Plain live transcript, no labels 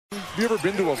you ever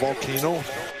been to a volcano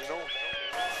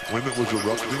when it was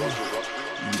erupting? You're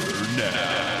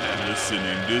now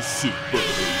listening to Super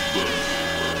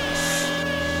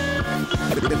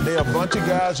Hoopers. They're a bunch of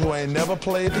guys who ain't never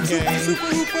played the game.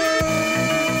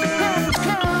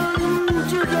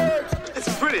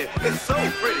 It's pretty. It's so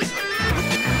pretty.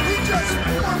 We just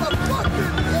won a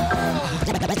fucking war.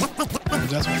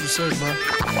 That's what you say, bro.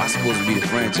 I'm supposed to be the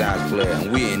franchise player,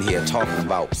 and we're in here talking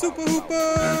about Super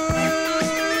Hoopers.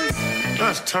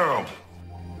 That's terrible.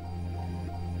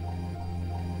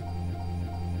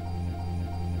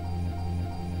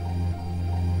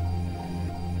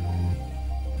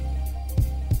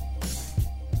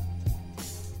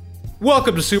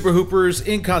 Welcome to Super Hoopers,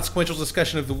 inconsequential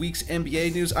discussion of the week's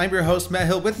NBA news. I'm your host, Matt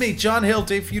Hill. With me, John Hill,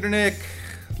 Dave Feudernick.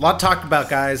 A lot to talk about,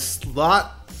 guys. A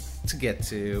lot to get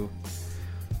to.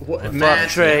 Fuck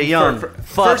Trae Young.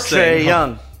 Fuck Trae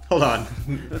Young. Hold on.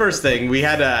 First thing, we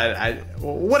had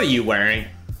what are you wearing?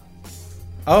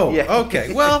 Oh, Yeah.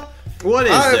 okay. Well, What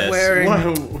is I'm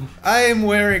this? I am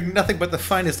wearing nothing but the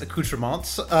finest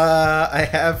accoutrements. My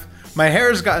hair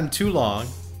has gotten too long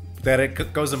that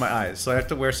it goes in my eyes, so I have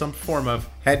to wear some form of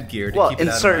headgear to keep it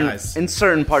out of my eyes. in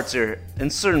certain parts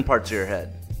of your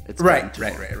head. It's Right.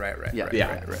 Yeah.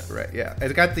 Yeah. I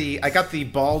got the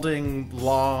balding,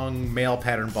 long male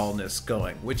pattern baldness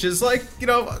going, which is like,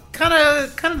 kind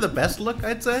of the best look,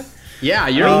 I'd say. Yeah,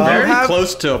 you're very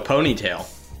close to a ponytail.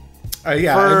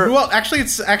 Yeah. Well, actually,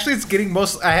 it's getting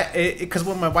most because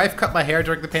when my wife cut my hair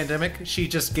during the pandemic, she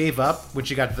just gave up when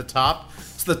she got to the top.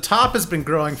 So the top has been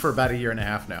growing for about a year and a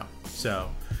half now. So,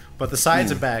 but the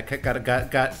sides and back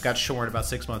got shorn about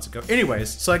 6 months ago. Anyways,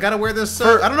 so I got to wear this.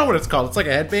 I don't know what it's called. It's like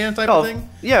a headband type of thing.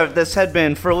 Yeah, this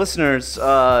headband for listeners.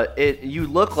 You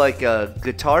look like a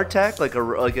guitar tech, like a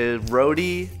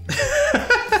roadie.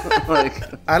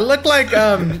 I look like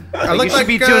you should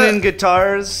be tuning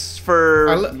guitars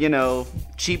for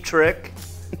Cheap Trick.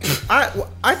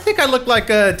 I think I look like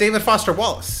David Foster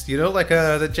Wallace, like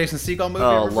the Jason Segel movie.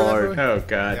 Oh, Remember that Lord. movie? Oh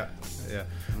God. Yeah.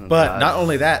 But not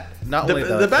only that,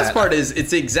 The best part is it's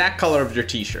the exact color of your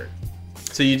T-shirt.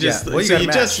 So you just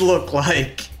just look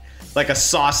like a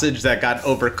sausage that got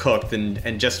overcooked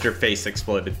and just your face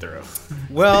exploded through.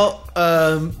 Well,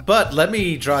 but let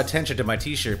me draw attention to my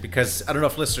T-shirt because I don't know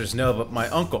if listeners know, but my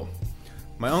uncle,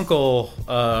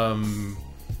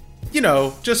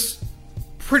 just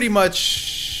pretty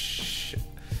much,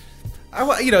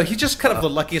 he's just kind of the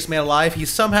luckiest man alive. He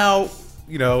somehow,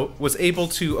 was able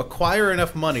to acquire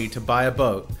enough money to buy a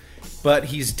boat, but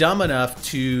he's dumb enough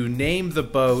to name the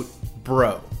boat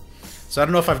Bro. So I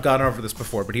don't know if I've gone over this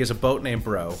before, but he has a boat named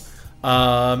Bro.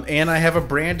 And I have a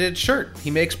branded shirt. He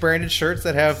makes branded shirts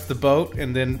that have the boat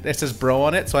and then it says Bro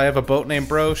on it. So I have a boat named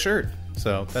Bro shirt.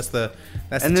 So that's the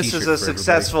And this is a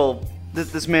successful.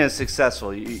 This man is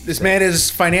successful. This man is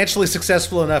financially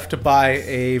successful enough to buy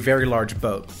a very large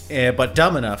boat, but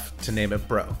dumb enough to name it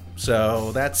Bro.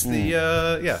 So that's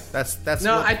that's.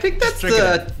 No, I think that's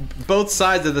both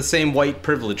sides of the same white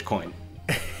privilege coin.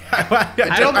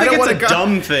 I don't think it's a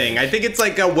dumb thing. I think it's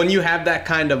like when you have that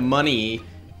kind of money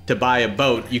to buy a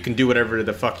boat, you can do whatever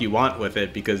the fuck you want with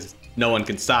it because no one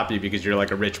can stop you because you're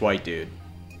like a rich white dude.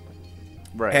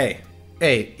 Right.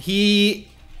 Hey, he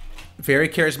very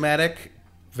charismatic,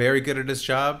 very good at his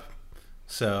job.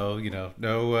 So, he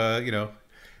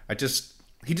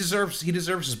deserves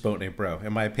his boat name Bro,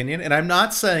 in my opinion. And I'm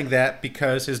not saying that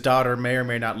because his daughter may or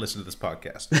may not listen to this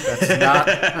podcast. That's not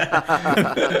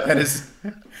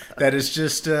that is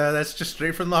just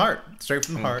straight from the heart. Straight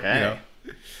from the heart, Okay.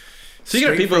 Speaking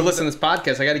of people who listen to this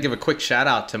podcast, I got to give a quick shout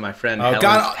out to my friend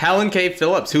Helen K.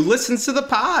 Phillips, who listens to the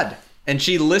pod. And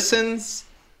she listens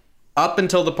up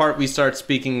until the part we start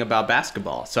speaking about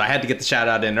basketball. So I had to get the shout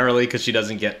out in early because she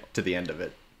doesn't get to the end of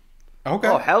it. Okay.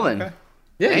 Oh, Helen. Okay.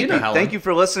 Yeah, Helen. Thank you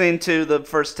for listening to the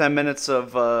first 10 minutes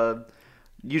of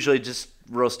usually just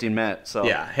roasting Matt. So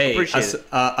yeah, hey, appreciate it.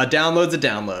 A download's a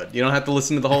download. You don't have to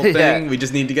listen to the whole thing. Yeah. We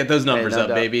just need to get those numbers up,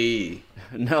 doubt. baby.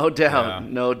 No doubt. Yeah.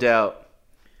 No doubt.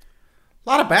 A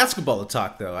lot of basketball to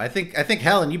talk, though. I think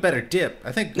Helen, you better dip.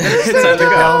 I think you better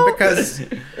dip, Helen, because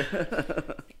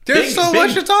there's so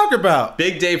much to talk about.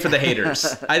 Big day for the haters.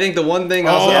 I think the one thing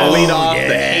I'll lead off, the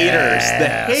haters. The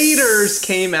haters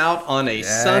came out on a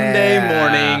Sunday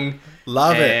morning.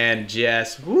 Love it. And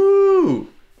just, woo.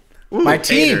 My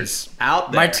teams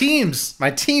out there. My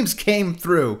teams came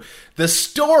through. The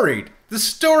storied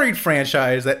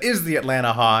franchise that is the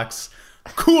Atlanta Hawks.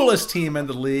 Coolest team in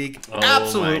the league.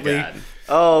 Absolutely. My God.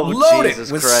 Oh, loaded Jesus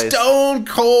with Christ. stone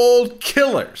cold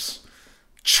killers.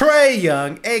 Trae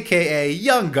Young, a.k.a.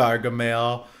 Young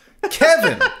Gargamel.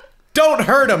 Kevin, don't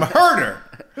hurt him, hurt her.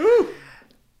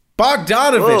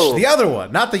 Bogdanovich, Whoa. the other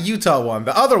one, not the Utah one,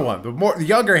 the other one, the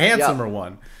younger, handsomer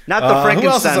one. Not the Who else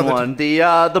is Frankenstein on the-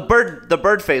 one, the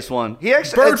bird face one. He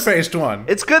actually Bird-faced one.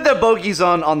 It's good that Bogey's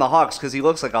on the Hawks because he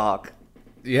looks like a hawk.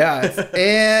 Yeah,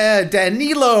 and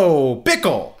Danilo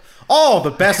Bickle. All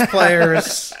the best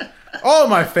players, all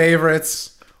my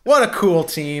favorites. What a cool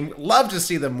team. Love to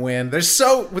see them win.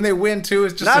 When they win too,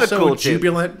 it's just Not a so cool team.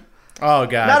 jubilant. Oh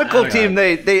god. Not a cool team.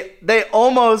 They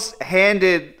almost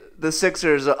handed the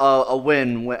Sixers a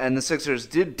win, and the Sixers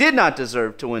did not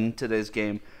deserve to win today's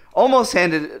game. Almost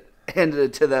handed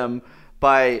it to them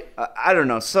by I don't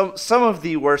know, some of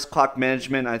the worst clock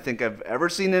management I think I've ever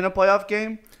seen in a playoff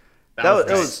game. That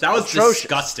was atrocious.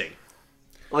 Disgusting.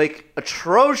 Like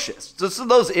atrocious. Just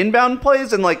those inbound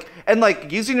plays and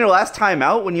using your last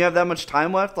timeout when you have that much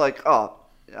time left. Like, oh,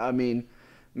 I mean,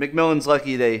 McMillan's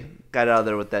lucky they got out of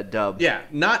there with that dub. Yeah,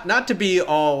 not to be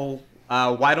all.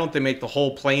 Why don't they make the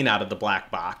whole plane out of the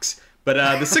black box? But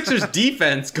the Sixers'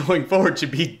 defense going forward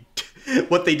should be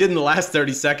what they did in the last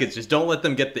 30 seconds. Just don't let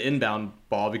them get the inbound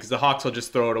ball because the Hawks will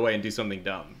just throw it away and do something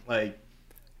dumb. Like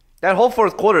that whole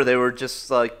fourth quarter, they were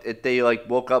just they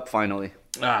woke up finally.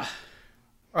 Well,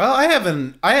 I have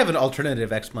an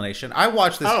alternative explanation. I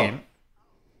watched this game.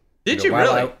 Did you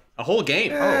really? A whole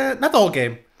game? Not the whole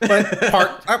game,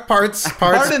 but parts.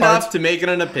 Hard enough to make it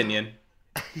an opinion.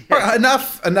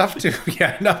 Enough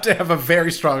to have a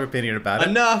very strong opinion about it.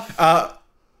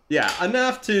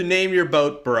 Enough to name your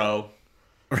boat, bro.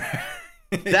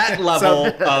 That level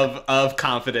of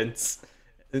confidence.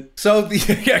 So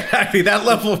exactly that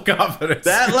level of confidence.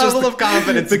 That level of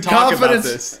confidence. The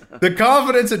confidence. The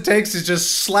confidence it takes to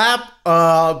just slap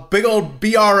a big old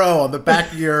BRO on the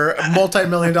back of your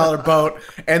multi-million-dollar boat,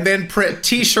 and then print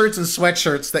T-shirts and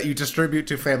sweatshirts that you distribute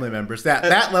to family members.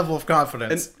 That level of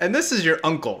confidence. And this is your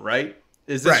uncle, right?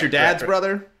 Is this your dad's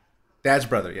brother? Dad's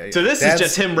brother, yeah. So this is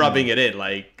just him rubbing it in,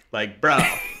 like, bro.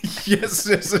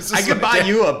 yes. I could buy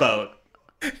you a boat.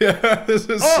 Yeah, this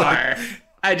is. Or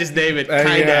I just name it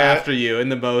kind of after you in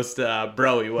the most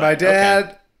bro-y way.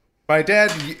 My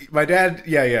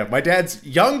dad's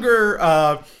younger,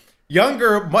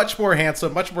 much more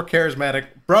handsome, much more charismatic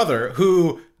brother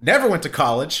who never went to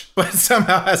college, but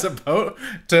somehow has a boat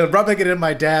to rubbing it in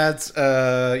my dad's,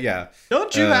 Don't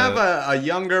you have a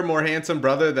younger, more handsome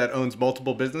brother that owns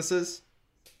multiple businesses?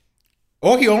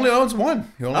 Oh, he only owns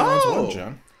one. Owns one,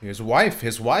 John. His wife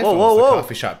owns the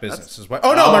coffee shop business. His wife.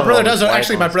 Oh no, my brother does.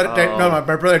 Actually, my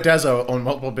brother does own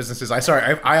multiple businesses. My brother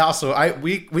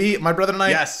and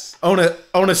I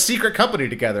own a secret company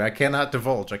together. I cannot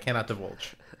divulge the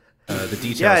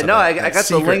details. Yeah, no, I got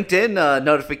secret. the LinkedIn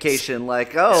notification.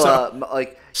 Like, your so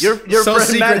friend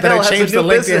secret Matt that Hill I changed has a the new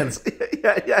LinkedIn. business.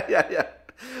 Yeah.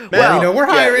 Well, we're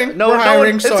hiring. No, we're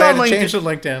hiring. it's So I on had to LinkedIn. change the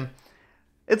LinkedIn.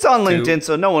 It's on LinkedIn,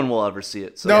 so no one will ever see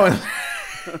it. So no one.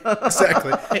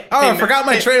 Exactly. I forgot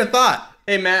my train of thought.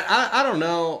 Hey Matt, I don't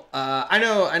know. I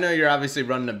know you're obviously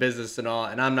running a business and all,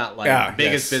 and I'm not like the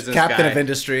biggest business captain guy. of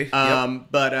industry.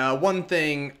 But one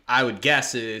thing I would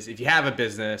guess is if you have a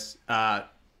business,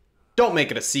 don't make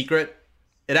it a secret.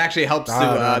 It actually helps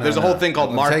to. There's a whole thing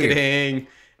called marketing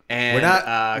and we're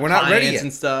not ready yet.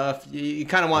 and stuff. You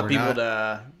kind of want people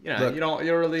to, Look,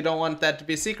 you really don't want that to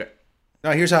be a secret.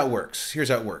 No, here's how it works.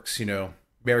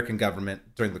 American government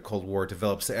during the Cold War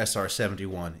develops the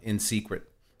SR-71 in secret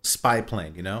spy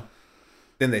plane,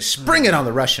 Then they spring it on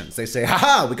the Russians. They say,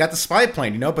 haha, we got the spy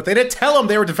plane, but they didn't tell them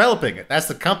they were developing it. That's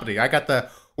the company.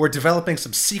 We're developing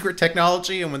some secret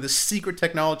technology, and when this secret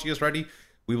technology is ready,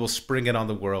 we will spring it on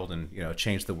the world and,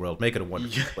 change the world, make it a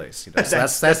wonderful place. So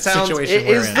that's the situation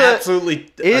we're in.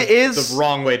 Absolutely the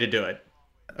wrong way to do it.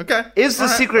 Okay. Is the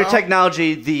secret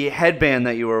technology the headband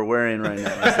that you are wearing right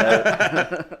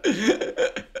now?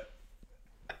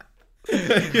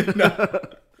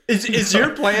 Is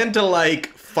your plan to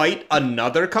fight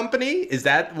another company? Is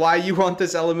that why you want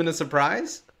this element of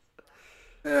surprise?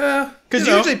 Yeah. Because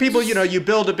usually people, you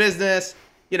build a business,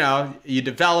 you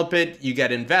develop it, you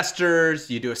get investors,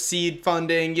 you do a seed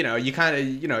funding, you kind of,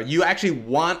 you actually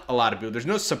want a lot of people. There's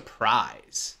no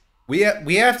surprise. We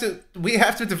have to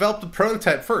develop the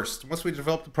prototype first. Once we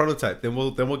develop the prototype, then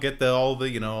we'll get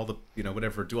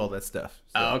whatever, do all that stuff.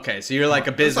 So. Oh, okay. So you're like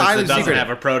a business that doesn't have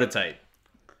a prototype.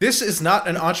 This is not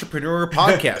an entrepreneur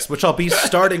podcast, which I'll be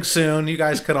starting soon. You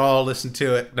guys can all listen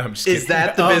to it. No, I'm just kidding. Is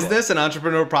that the business, an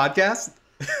entrepreneur podcast?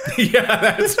 Yeah,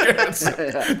 that's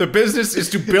good. The business is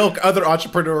to bilk other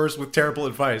entrepreneurs with terrible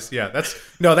advice. Yeah, that's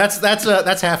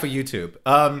half of YouTube.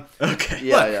 Okay.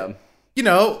 Yeah.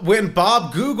 When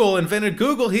Bob Google invented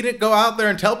Google, he didn't go out there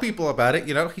and tell people about it.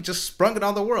 He just sprung it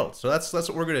on the world. So that's what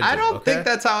we're gonna do. I don't think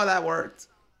that's how that works.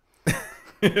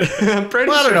 I'm pretty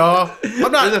Well, I sure. don't know.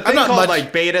 I'm not. There's a I'm thing not called much.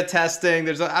 like beta testing.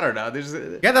 I don't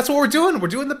know. Yeah, that's what we're doing. We're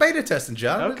doing the beta testing,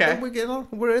 John. Okay.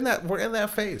 We're in that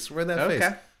phase. We're in that phase.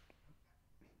 Okay.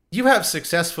 You have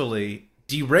successfully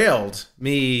derailed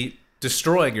me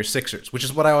destroying your Sixers, which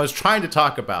is what I was trying to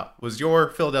talk about. Was your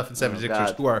Philadelphia 76ers,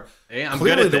 God. who are Hey, I'm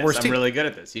clearly good at the this. worst I'm team. really good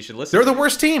at this. You should listen. They're the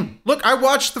worst team. Look, I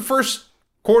watched the first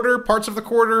quarter, parts of the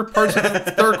quarter, parts of the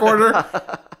third quarter.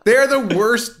 They're the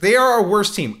worst. They are our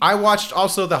worst team. I watched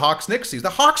also the Hawks-Knicks series. The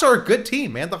Hawks are a good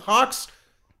team, man. The Hawks,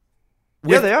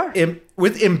 They are.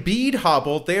 With Embiid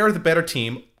hobbled, they are the better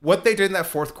team. What they did in that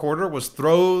fourth quarter was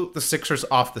throw the Sixers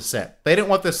off the set. They didn't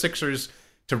want the Sixers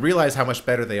to realize how much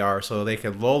better they are, so they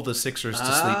could lull the Sixers to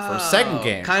sleep for a second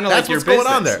game. Kind of That's like your what's business,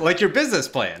 going on there. like your business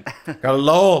plan. Gotta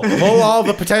lull all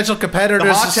the potential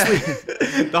competitors to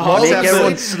sleep. The Hawks Make have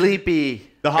everyone to,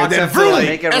 sleepy. the Hawks have to Vroom, like,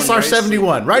 make everyone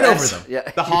SR-71 right over them.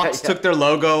 Yeah. the Hawks took their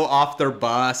logo off their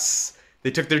bus.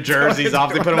 They took their jerseys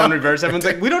off. They put them on reverse. Everyone's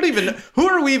like, we don't even. Who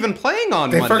are we even playing on?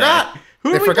 They Monday? forgot. Who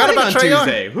They are we forgot playing about on Trae Young.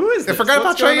 Tuesday? Who is They this? forgot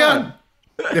What's about Trae going Young. on?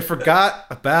 They forgot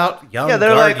about Young. Yeah,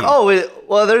 they're Gargi.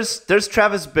 like, there's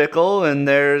Travis Bickle and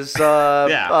there's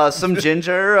some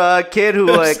ginger kid who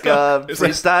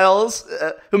freestyles,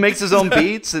 who makes his own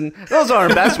beats, and those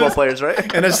aren't basketball players,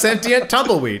 right? And a sentient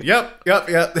tumbleweed. Yep. Yeah,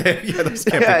 those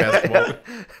can't be basketball.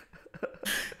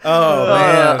 Oh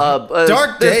man,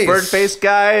 dark this days. bird-faced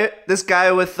guy, this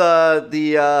guy with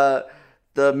the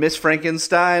Miss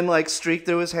Frankenstein like streak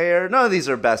through his hair. None of these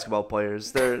are basketball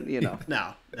players. They're No.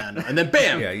 And then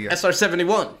bam, Yeah.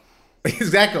 SR-71.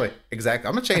 Exactly. I'm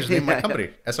gonna change the name of my company.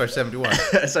 SR-71.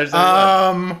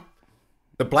 SR-71.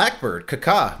 The Blackbird,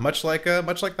 Kaka, much like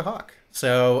the Hawk.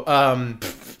 So,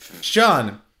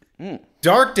 Sean,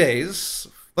 dark days.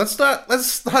 Let's not.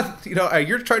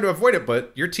 You're trying to avoid it,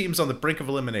 but your team's on the brink of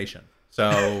elimination.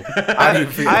 So, how do you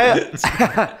feel?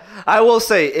 I will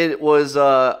say it was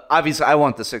obviously I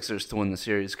want the Sixers to win the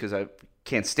series because I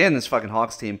can't stand this fucking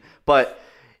Hawks team, but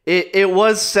it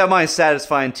was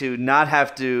semi-satisfying to not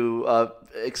have to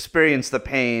experience the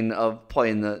pain of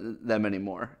playing them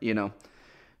anymore.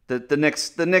 The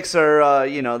Knicks are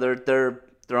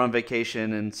they're on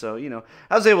vacation, and so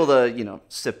I was able to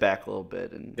sit back a little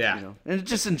bit and and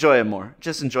just enjoy it more.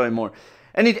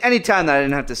 Any time that I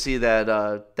didn't have to see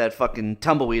that fucking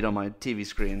tumbleweed on my TV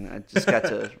screen, I just got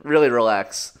to really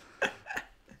relax.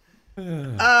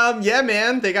 Yeah,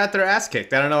 man, they got their ass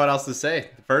kicked. I don't know what else to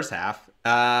say. The first half.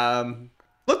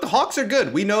 Look, the Hawks are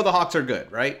good. We know the Hawks are good,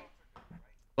 right?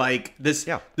 Like this.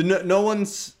 Yeah. No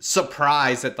one's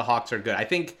surprised that the Hawks are good. I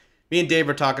think me and Dave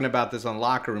were talking about this on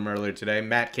Locker Room earlier today.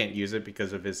 Matt can't use it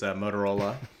because of his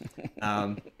Motorola.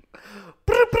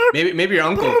 Maybe your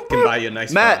uncle can buy you a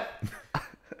nice Matt,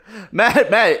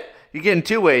 you're getting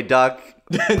two-way, Doc.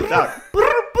 phone. Doc.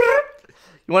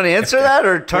 You want to answer that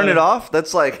or turn it off?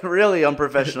 That's like really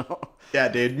unprofessional. Yeah,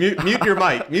 dude. Mute your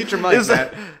mic. Mute your mic, Is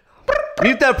Matt.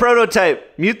 Mute that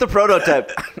prototype. Mute the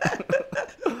prototype.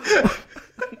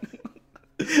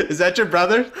 Is that your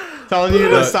brother telling you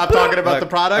to stop talking about the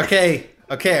product? Okay.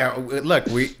 Look,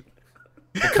 we're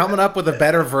coming up with a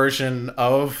better version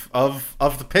of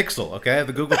the Pixel. Okay,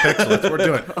 the Google Pixel. That's what we're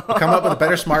doing. We're coming up with a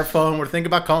better smartphone. We're thinking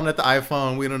about calling it the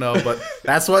iPhone. We don't know, but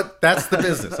that's the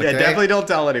business. Okay? Yeah, definitely don't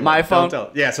tell anyone. My phone? Don't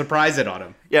tell. Yeah, surprise it on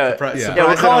him. Yeah, Surprise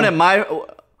we're calling it it my.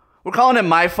 We're calling it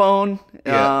my phone.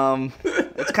 Yeah.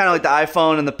 It's kind of like the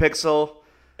iPhone and the Pixel,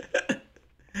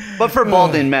 but for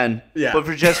balding men. Yeah. But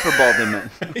just for balding men.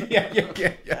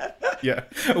 Yeah.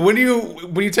 When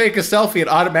you take a selfie, it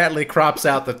automatically crops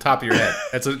out the top of your head.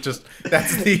 That's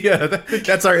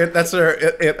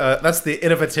the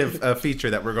innovative feature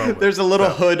that we're going with. There's a little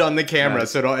hood on the camera,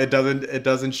 so it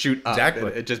doesn't shoot up.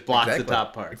 Exactly. It just blocks the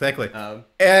top part. Exactly. And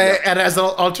as an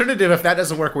alternative, if that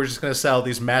doesn't work, we're just going to sell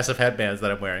these massive headbands that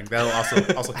I'm wearing. That'll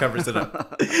also covers it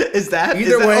up. Is that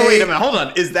Either way? Oh, wait a minute. Hold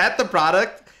on. Is that the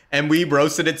product? And we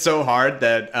roasted it so hard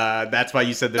that that's why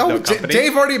you said there's no company.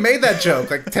 Dave already made that joke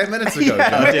like 10 minutes ago.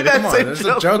 Yeah, I made that Come on, same there's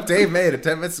joke. a joke Dave made it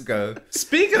 10 minutes ago.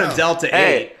 Speaking of Delta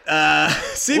Hey. 8,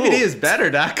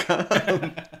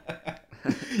 CBDisbetter.com.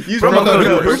 Use Promo promo code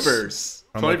code Hoopers.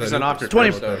 Hoopers. 20% off your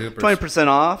 20 first order. 20%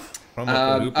 off. Promo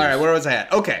code Hoopers. All right, where was I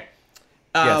at? Okay.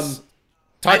 Yes.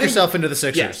 Talk yourself into the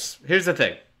Sixers. Yes. Here's the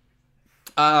thing.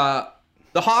 The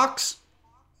Hawks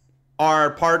are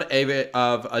part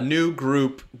of a new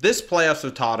group. This playoffs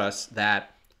have taught us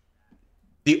that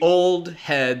the old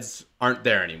heads aren't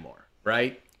there anymore,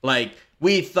 right? Like,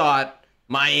 we thought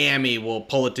Miami will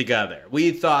pull it together.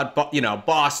 We thought,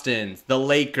 Boston's, the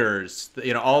Lakers,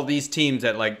 all these teams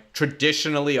that like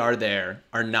traditionally are there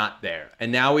are not there.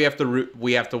 And now we have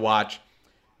to watch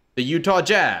the Utah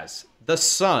Jazz, the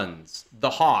Suns, the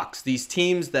Hawks, these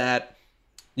teams that,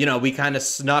 we kind of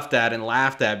snuffed at and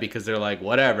laughed at because they're like,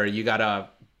 whatever, you got a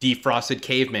defrosted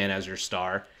caveman as your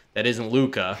star. That isn't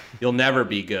Luka. You'll never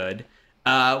be good.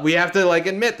 We have to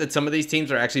admit that some of these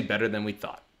teams are actually better than we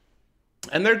thought.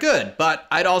 And they're good. But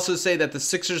I'd also say that the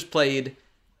Sixers played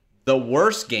the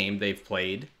worst game they've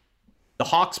played. The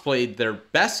Hawks played their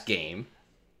best game.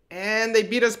 And they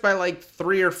beat us by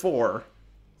 3 or 4.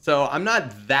 So I'm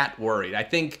not that worried. I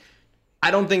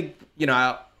don't think,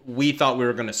 we thought we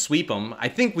were going to sweep them. I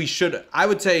think we should. I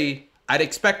would say I'd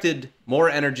expected more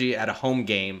energy at a home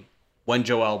game when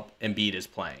Joel Embiid is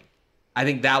playing. I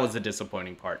think that was the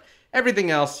disappointing part.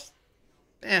 Everything else,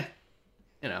 How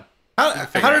did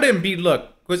Embiid look?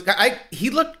 He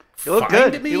looked fine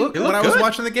good. to me He looked when I was good.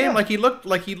 watching the game. Yeah. He looked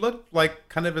like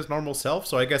kind of his normal self.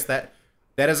 So I guess that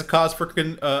is a cause for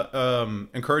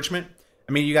encouragement.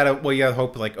 I mean, you gotta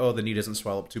hope the knee doesn't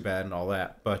swell up too bad and all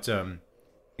that. But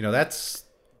that's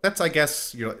I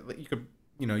guess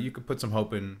you could put some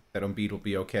hope in that Embiid will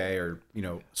be okay or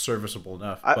serviceable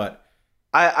enough. But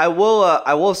I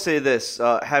will say this: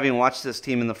 having watched this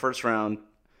team in the first round,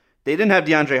 they didn't have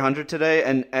DeAndre Hunter today,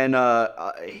 and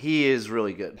he is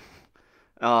really good.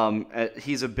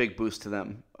 He's a big boost to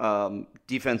them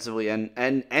defensively, and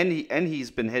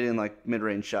he's been hitting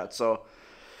mid-range shots, so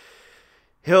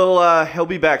he'll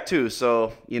be back too.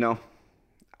 So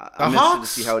I'm interested to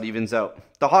see how it evens out.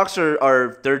 The Hawks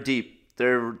they're deep.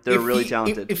 They're really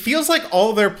talented. It feels like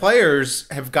all their players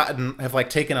have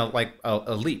taken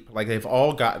a leap. They've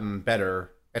all gotten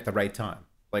better at the right time.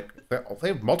 They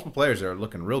have multiple players that are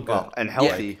looking real good and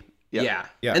healthy. Yeah.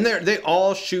 And they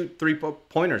all shoot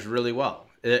 3-pointers really well.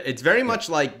 It's very much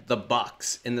like the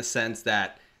Bucks in the sense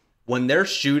that when they're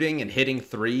shooting and hitting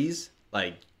threes,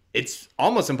 it's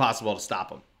almost impossible to stop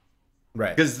them.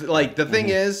 Right. Because the thing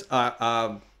is,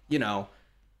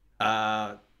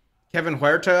 Kevin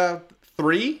Huerta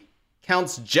 3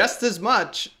 counts just as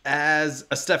much as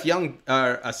a Steph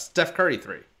Curry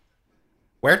 3.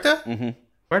 Huerta? Mm-hmm.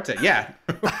 Huerta, yeah.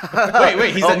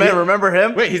 wait. Remember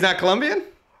him? Wait, he's not Colombian?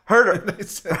 Herder.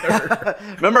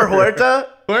 Remember Huerta?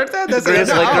 Huerta? That's the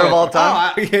greatest Laker of all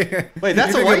time. Wait,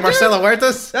 that's a white dude? Marcelo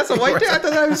Huertas? That's a white dude? I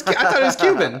thought it was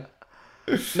Cuban.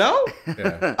 No?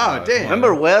 Yeah. Oh, damn. Remember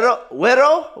Güero?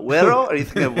 Are you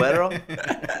thinking of Güero?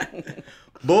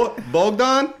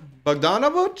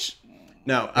 Bogdanovic?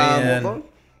 No.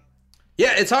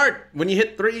 Yeah, it's hard. When you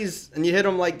hit threes and you hit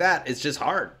them like that, it's just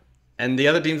hard. And the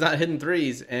other team's not hitting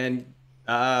threes. And,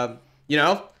 the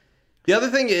other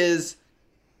thing is,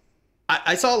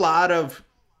 I saw a lot of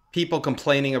people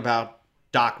complaining about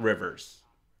Doc Rivers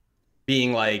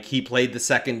being he played the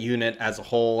second unit as a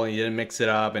whole and he didn't mix it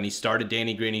up and he started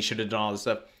Danny Green. He should have done all this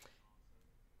stuff.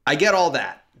 I get all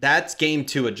that. That's game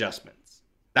 2 adjustments.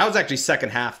 That was actually second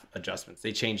half adjustments.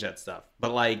 They changed that stuff.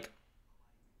 But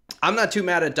I'm not too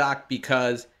mad at Doc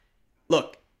because,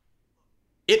 look,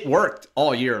 it worked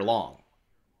all year long.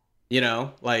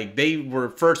 They were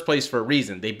first place for a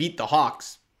reason. They beat the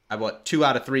Hawks, 2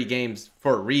 out of 3 games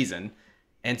for a reason.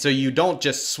 And so you don't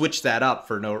just switch that up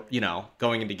for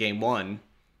going into game 1.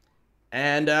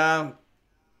 And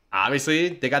obviously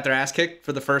they got their ass kicked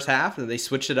for the first half and they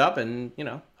switched it up and,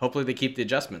 hopefully they keep the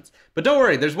adjustments. But don't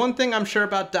worry, there's one thing I'm sure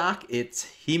about Doc.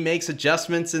 He makes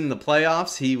adjustments in the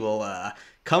playoffs. He will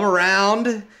come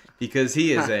around because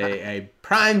he is a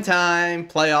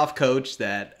primetime playoff coach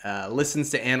that listens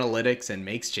to analytics and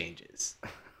makes changes.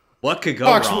 What could go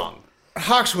wrong?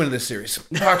 Hawks win this series.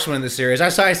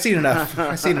 I seen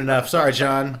enough. Sorry,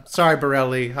 John. Sorry,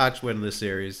 Borelli. Hawks win this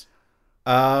series.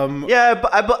 Yeah,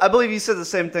 I believe you said the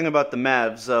same thing about the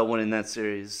Mavs winning that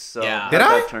series. So yeah. Did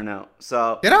I? That turn out?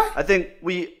 So did I? I think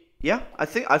we. Yeah, I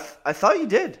thought you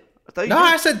did.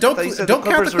 I said don't count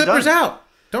the Clippers out.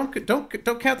 Don't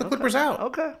count the Clippers out.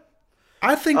 Okay.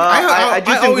 I think I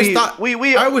always thought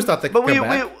they could come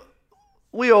back.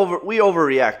 We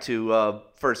overreact to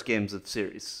first games of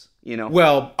series.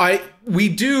 Well, we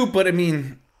do, but I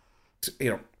mean,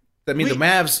 the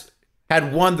Mavs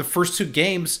had won the first 2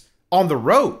 games on the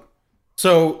road,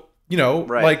 so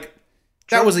right.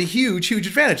 that was a huge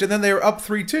advantage, and then they were up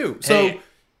 3-2. So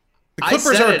the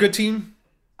Clippers are a good team.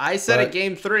 I said it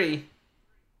game 3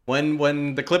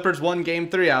 when the Clippers won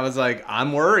game 3. I was like,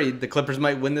 I'm worried the Clippers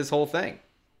might win this whole thing.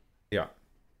 Yeah,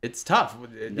 it's tough.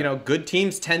 Good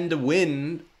teams tend to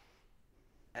win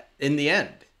in the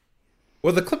end.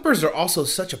 Well, the Clippers are also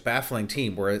such a baffling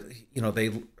team where,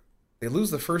 they lose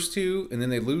the first 2 and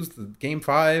then they lose the game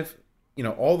 5,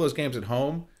 all those games at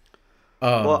home.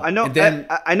 Well, I know,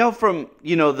 I know from,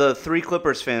 the 3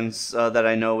 Clippers fans that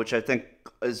I know, which I think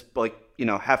is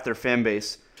half their fan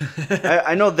base.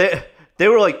 I know they they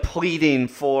were like pleading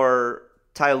for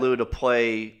Ty Lue to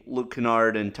play Luke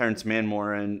Kennard and Terrence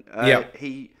Manmore, and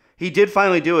he did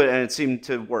finally do it, and it seemed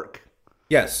to work.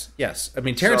 Yes. I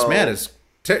mean, Terrence Mann is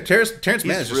Terrence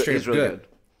Mann is just straight really good.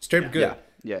 Straight up good.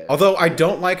 Yeah. Although I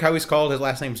don't like how he's called. His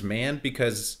last name's Mann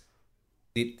because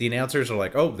the announcers are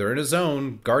like, "Oh, they're in a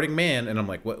zone guarding man," and I'm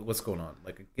like, "What's going on?"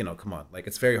 Like, come on. Like,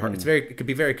 it's very hard. It could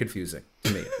be very confusing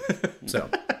to me. So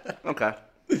okay.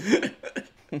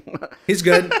 He's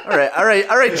good. All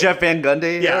right, Jeff Van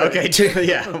Gundy. Yeah, okay.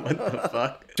 Yeah, what the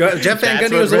fuck? Jeff Van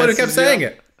Gundy was the one who kept saying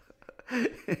it.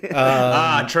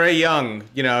 Trae Young.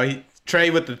 Trey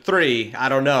with the 3. I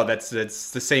don't know. That's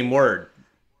the same word.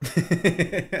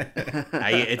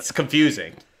 It's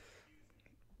confusing.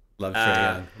 Love Trae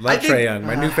Young. Trae Young.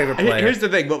 My new favorite player. Here's the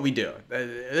thing. What we do.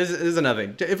 This is another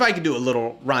thing. If I could do a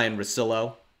little Ryan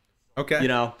Russillo. Okay.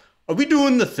 Are we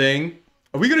doing the thing?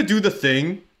 Are we going to do the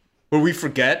thing where we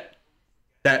forget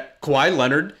that Kawhi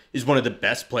Leonard is one of the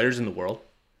best players in the world?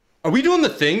 Are we doing the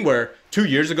thing where 2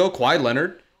 years ago Kawhi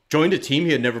Leonard joined a team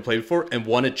he had never played before and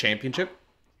won a championship?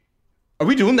 Are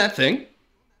we doing that thing?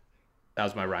 That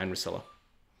was my Ryan Russillo.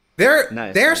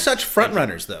 They're such front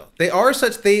runners though. They are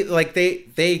such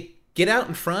they get out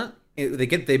in front,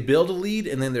 they build a lead,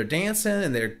 and then they're dancing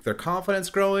and their confidence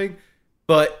growing.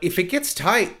 But if it gets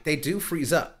tight, they do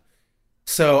freeze up.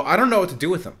 So I don't know what to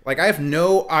do with them. Like I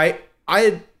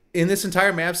in this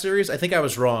entire Mavs series, I think I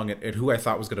was wrong at who I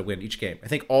thought was going to win each game. I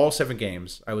think all 7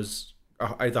 games I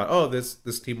thought, oh,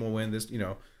 this team will win this,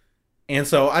 And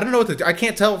so I don't know what to do. I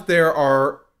can't tell if they're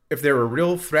a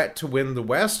real threat to win the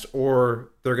West or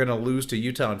they're going to lose to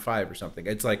Utah in 5 or something.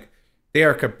 It's like they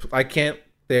are. I can't.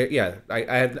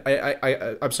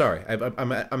 I'm sorry.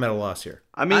 I'm at a loss here.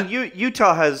 I mean,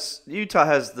 Utah has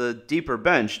the deeper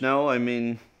bench. No, I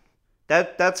mean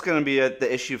that's going to be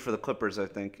the issue for the Clippers. I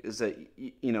think is that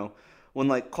when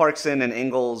like Clarkson and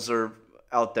Ingles are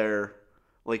out there,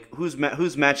 like who's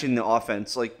matching the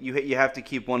offense? Like you have to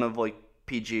keep one of like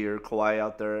PG or Kawhi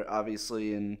out there,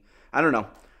 obviously, and I don't know.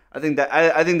 I think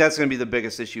that's going to be the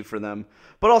biggest issue for them.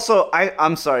 But also,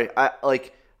 I'm sorry.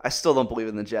 I still don't believe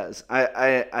in the Jazz.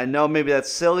 I know maybe that's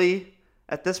silly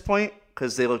at this point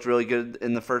because they looked really good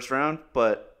in the first round,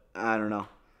 but I don't know.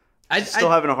 I'm still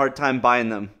having a hard time buying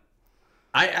them.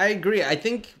 I agree. I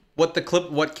think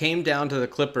what came down to the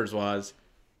Clippers was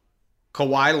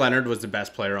Kawhi Leonard was the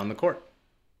best player on the court.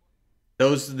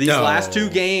 Last 2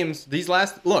 games.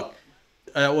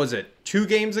 Was it 2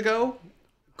 games ago?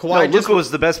 Luka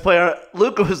was the best player.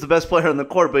 Luka was the best player on the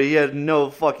court, but he had no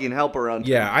fucking help around.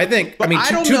 Yeah, I think. But I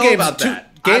don't know about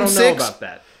that. Game 6. Know about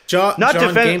that. Not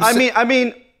defend. I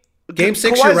mean, Game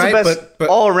 6. Kawhi's You're right, the best but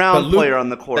all-around player on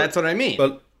the court. That's what I mean.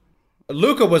 But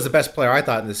Luka was the best player I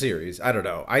thought in the series. I don't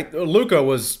know. Luka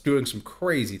was doing some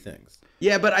crazy things.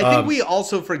 Yeah, but I think we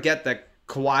also forget that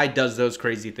Kawhi does those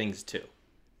crazy things too.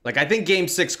 Like I think Game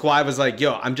 6, Kawhi was like,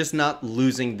 "Yo, I'm just not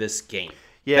losing this game."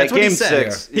 Yeah, that's what Game he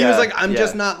said. 6. He was like, "I'm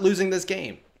just not losing this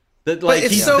game."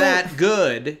 He's that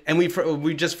good, and we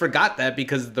just forgot that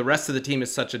because the rest of the team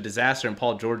is such a disaster, and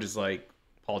Paul George is like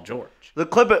Paul George. The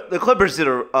Clippers did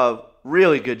a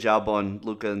really good job on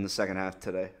Luka in the second half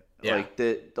today. Yeah.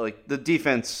 The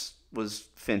defense was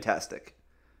fantastic.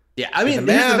 Yeah, I mean,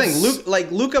 here's the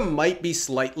thing: Luka might be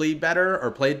slightly better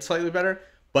or played slightly better,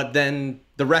 but then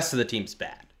the rest of the team's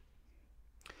bad.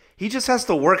 He just has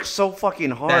to work so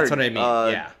fucking hard. That's what I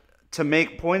mean. To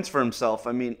make points for himself.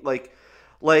 I mean, like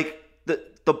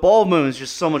the ball movement is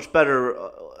just so much better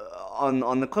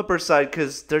on the Clippers side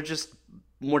because they're just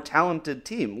more talented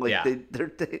team.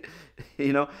 They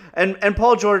and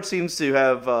Paul George seems to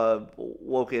have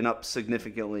woken up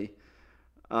significantly.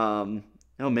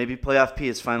 Maybe playoff P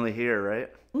is finally here, right?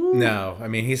 Ooh. No, I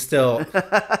mean he's still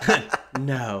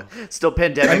still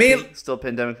pandemic. Still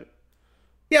pandemic.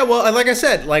 Yeah, well, like I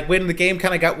said, like when the game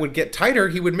kind of would get tighter,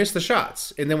 he would miss the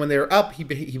shots, and then when they were up, he'd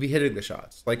be hitting the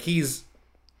shots. Like he has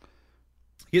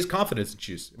confidence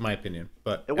issues, in my opinion.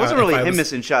 But it wasn't really him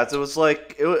missing shots. It was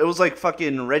like it was like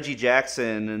fucking Reggie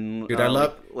Jackson and dude, I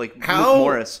love like how Luke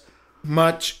Morris.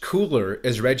 Much cooler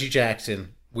is Reggie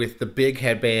Jackson with the big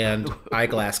headband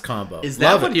eyeglass combo. Is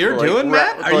that what you're doing,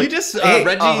 Matt? Are you just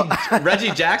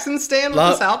Reggie Jackson stand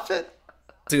with this outfit,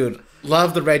 dude?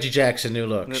 Love the Reggie Jackson new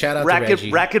look. Shout out to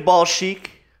Reggie. Racquetball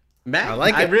chic. Matt, I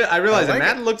like it. I realize that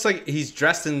Matt looks like he's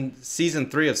dressed in season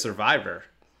 3 of Survivor.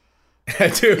 I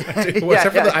do.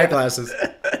 Except for the eyeglasses.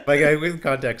 With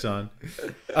contacts on.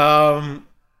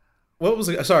 What was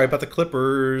it? Sorry, about the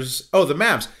Clippers. Oh, the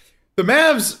Mavs. The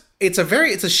Mavs, it's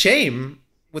a shame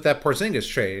with that Porzingis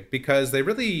trade because they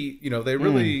really,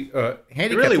 handicapped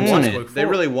They really won themselves it. They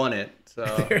really won it. So.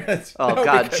 Oh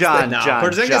God, John,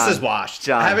 Porzingis is washed.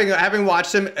 John. Having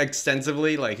watched him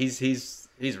extensively, like he's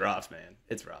rough, man.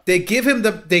 It's rough. They give him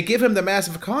the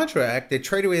massive contract. They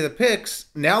trade away the picks.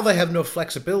 Now they have no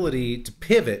flexibility to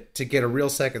pivot to get a real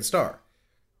second star.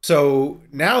 So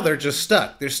now they're just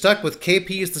stuck. They're stuck with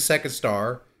KP as the second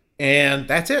star, and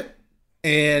that's it.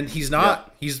 And he's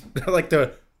not. Yeah. He's like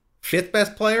the fifth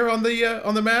best player on the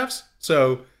Mavs.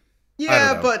 So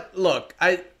yeah, but look,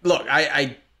 I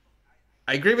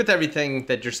agree with everything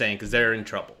that you're saying because they're in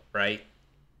trouble, right?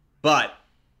 But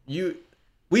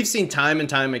we've seen time and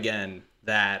time again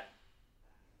that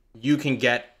you can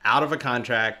get out of a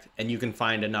contract and you can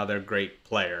find another great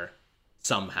player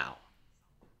somehow.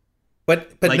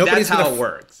 But like that's how it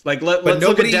works. Like let's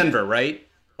look at Denver, right?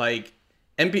 Like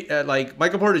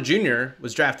Michael Porter Jr.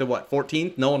 was drafted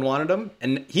 14th. No one wanted him,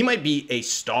 and he might be a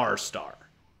star.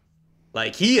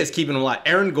 Like he is keeping him alive.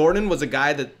 Aaron Gordon was a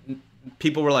guy that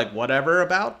people were like whatever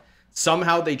about.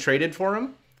 Somehow they traded for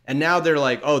him, and now they're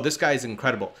like, oh, this guy's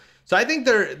incredible. So I think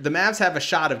the Mavs have a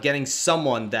shot of getting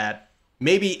someone that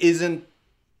maybe isn't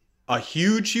a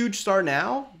huge star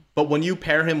now, but when you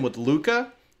pair him with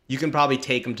Luka, you can probably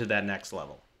take him to that next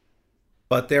level.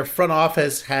 But their front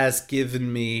office has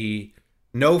given me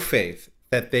no faith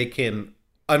that they can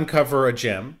uncover a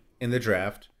gem in the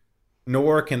draft,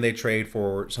 nor can they trade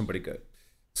for somebody good.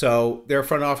 So their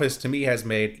front office, to me, has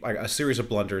made like a series of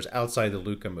blunders outside the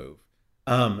Luka move.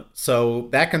 So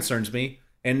that concerns me.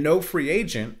 And no free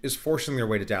agent is forcing their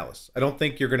way to Dallas. I don't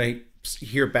think you're going to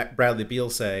hear Bradley Beal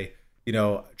say,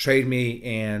 trade me,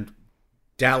 and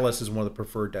Dallas is one of the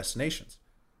preferred destinations.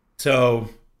 So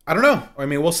I don't know. I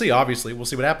mean, we'll see. Obviously, we'll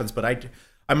see what happens. But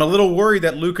I'm a little worried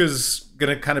that Luka's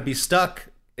going to kind of be stuck,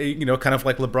 kind of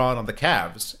like LeBron on the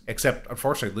Cavs. Except,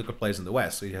 unfortunately, Luka plays in the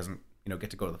West, so he doesn't,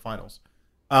 get to go to the finals.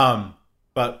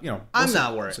 But we'll I'm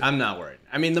not worried. I'm not worried.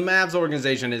 I mean, the Mavs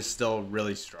organization is still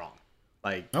really strong.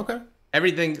 Like, okay.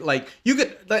 Everything, like, you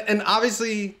could, and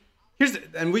obviously,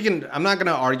 I'm not going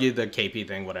to argue the KP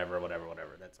thing, whatever.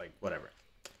 That's like, whatever.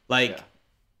 Like,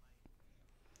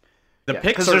 the picks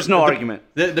because there's no argument.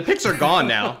 The picks are gone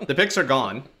now. The picks are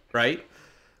gone, right?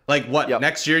 Like, what? Yep.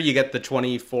 Next year you get the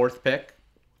 24th pick?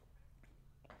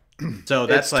 So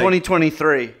that's it's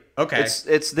 2023. Okay.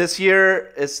 It's this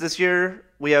year. It's this year.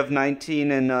 We have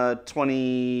 19 and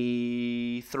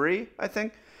 23, I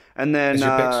think. And then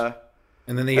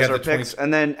and then they have the picks,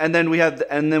 and then we have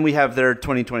their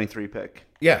 2023 pick.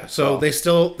 Yeah, so they're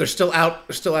still out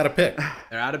of pick.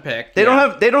 They're out of pick. They don't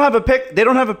have a pick. They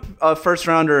don't have a first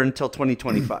rounder until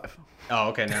 2025. Oh,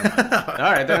 okay, never mind.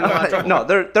 All right, they're not. No,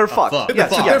 they're fucked. Fuck.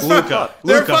 Yes. Luka,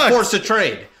 force a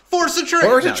trade.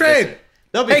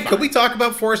 Hey, could we talk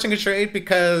about forcing a trade?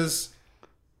 Because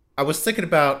I was thinking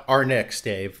about our Knicks,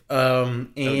 Dave.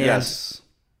 And yes.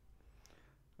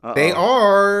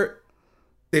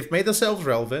 They've made themselves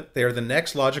relevant. They're the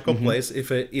next logical place.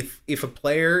 If a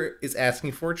player is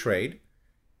asking for a trade,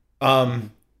 the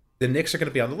Knicks are going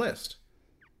to be on the list.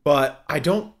 But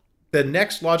the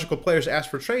next logical players to ask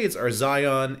for trades are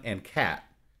Zion and Cat.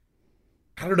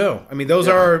 I don't know. I mean, those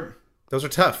are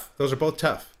tough. Those are both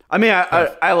tough. I mean,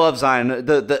 I love Zion.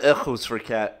 The ichus for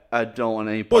Cat, I don't want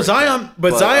any part.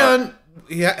 Well, Zion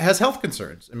he has health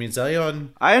concerns. I mean,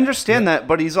 Zion. I understand that,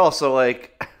 but he's also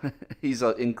like he's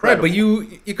incredible. Right, but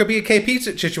you could be a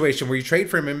KP situation where you trade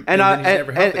for him and he's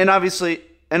never healthy. And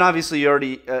obviously you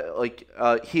already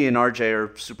he and RJ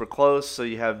are super close, so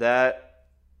you have that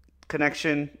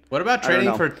connection. What about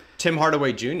trading for Tim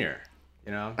Hardaway Jr.?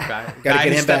 Guy get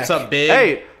who him steps back. up big.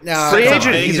 Hey, free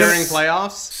agent. He's during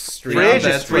playoffs.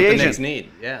 That's what the Knicks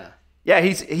need. Yeah. Yeah,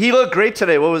 he looked great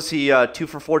today. What was he? 2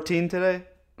 for 14 today.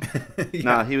 Yeah.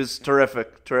 Nah, he was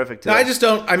terrific today. No, I just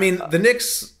don't. I mean, the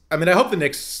Knicks. I mean, I hope the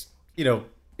Knicks,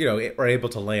 are able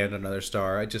to land another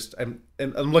star. I'm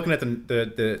looking at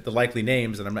the likely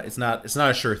names, and it's not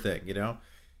a sure thing.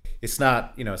 It's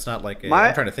not like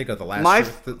I'm trying to think of the last.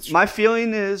 My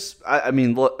feeling is, I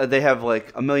mean, look, they have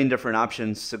like a million different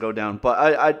options to go down, but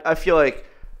I feel like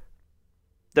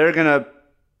they're gonna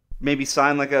maybe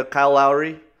sign like a Kyle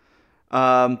Lowry,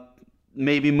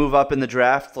 maybe move up in the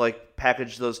draft, like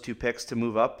package those 2 picks to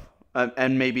move up,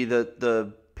 and maybe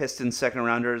the Pistons second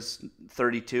rounders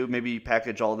 32, maybe you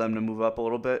package all of them to move up a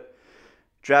little bit,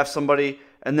 draft somebody,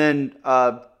 and then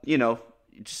you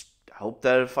just hope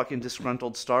that a fucking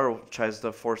disgruntled star tries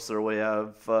to force their way out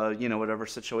of whatever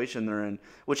situation they're in,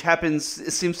 which it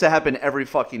seems to happen every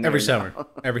fucking year summer.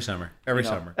 Every summer.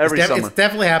 It's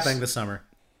definitely happening this summer.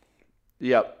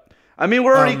 Yep. I mean,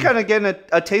 we're already kind of getting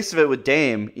a taste of it with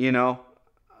Dame,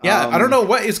 Yeah, I don't know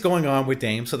what is going on with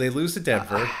Dame. So they lose to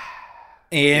Denver,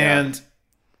 and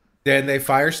then they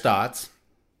fire Stotts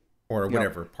or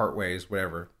whatever, part ways,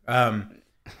 whatever.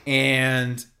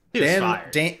 And he was then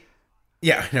fired. Dame,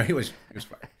 no, he was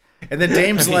fired. And then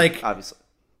Dame's like, obviously,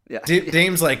 yeah.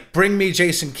 Dame's like, bring me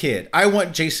Jason Kidd. I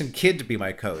want Jason Kidd to be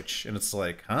my coach. And it's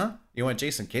like, huh? You want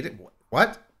Jason Kidd?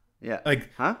 What? Yeah. Like,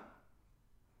 huh?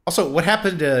 Also, what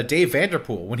happened to Dave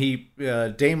Vanderpool when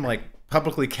Dame like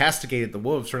publicly castigated the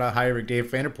Wolves for not hiring Dave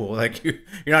Vanderpool? Like, you're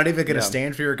not even going to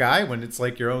stand for your guy when it's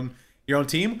like your own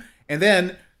team. And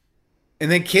then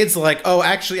Kidd's like, oh,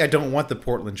 actually, I don't want the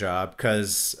Portland job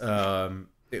because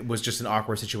it was just an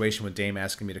awkward situation with Dame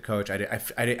asking me to coach.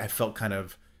 I felt kind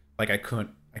of like I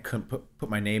couldn't put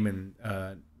my name in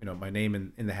my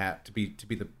name in the hat to be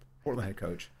the Portland head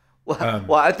coach.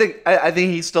 Well, I think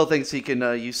he still thinks he can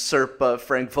usurp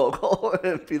Frank Vogel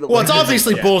and be the. Well, it's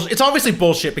obviously bullshit. It's obviously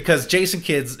bullshit because Jason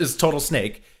Kidd is total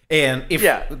snake, and if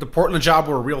the Portland job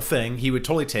were a real thing, he would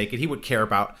totally take it. He would care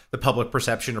about the public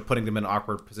perception or putting them in an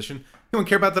awkward position. He wouldn't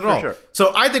care about that at all. Sure.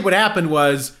 So I think what happened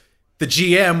was the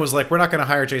GM was like, "We're not going to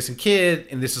hire Jason Kidd,"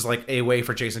 and this is like a way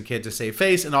for Jason Kidd to save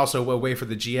face, and also a way for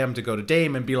the GM to go to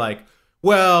Dame and be like,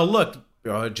 "Well, look."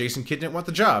 Jason Kidd didn't want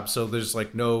the job, so there's like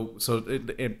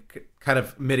it kind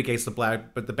of mitigates the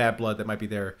bad blood that might be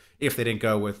there if they didn't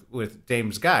go with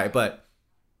Dame's guy. But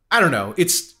I don't know.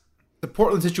 It's the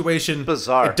Portland situation.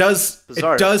 Bizarre. It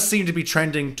does seem to be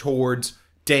trending towards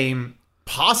Dame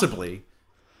possibly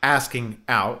asking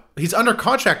out. He's under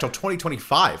contract till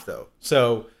 2025 though,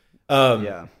 so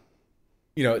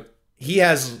he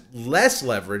has less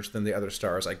leverage than the other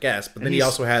stars, I guess. But then he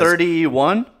also has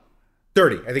 31.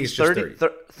 30. I think it's just 30.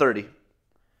 30.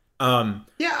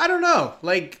 Yeah, I don't know.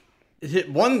 Like,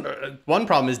 one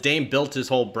problem is Dame built his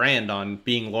whole brand on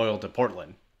being loyal to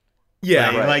Portland.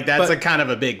 Yeah, like that's a kind of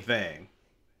a big thing.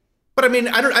 But I mean,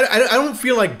 I don't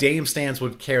feel like Dame stans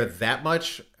would care that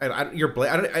much.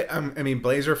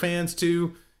 Blazer fans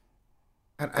too.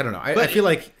 I don't know. I feel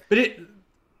like,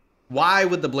 why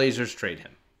would the Blazers trade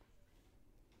him?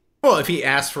 Well, if he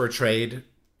asked for a trade,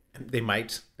 they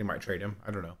might trade him.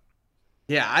 I don't know.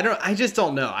 Yeah, I just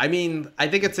don't know. I mean, I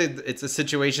think it's a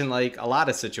situation like a lot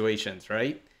of situations,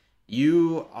 right?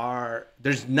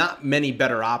 There's not many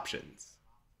better options.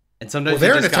 And sometimes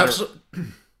they're in a tough.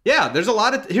 Yeah, there's a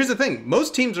lot of. Here's the thing: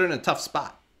 most teams are in a tough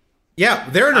spot. Yeah,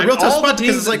 they're in a real tough spot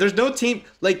because it's like there's no team.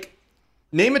 Like,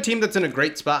 name a team that's in a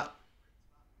great spot.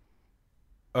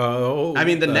 Oh, I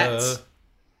mean the Nets.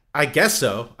 I guess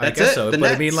so. That's I guess it. so. The but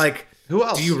Nets. I mean, like, who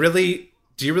else? Do you really?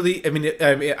 I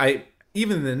mean,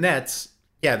 even the Nets.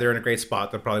 Yeah, they're in a great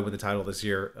spot. They'll probably win the title this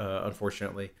year,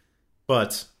 unfortunately.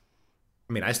 But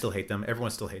I mean, I still hate them.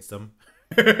 Everyone still hates them.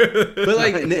 But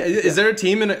like, is there a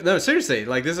team no, seriously,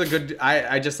 like, this is a good.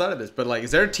 I just thought of this, but like,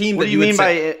 is there a team? What do you mean by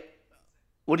it?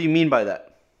 What do you mean by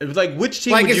that? Like, which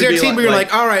team? Like, would is you there a be team where you're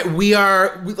like, all right, to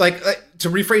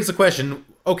rephrase the question?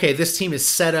 Okay, this team is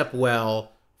set up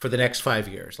well for the next 5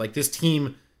 years. Like, this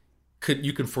team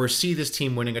you can foresee this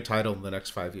team winning a title in the next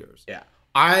 5 years. Yeah,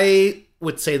 I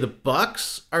would say the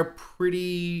Bucks are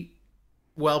pretty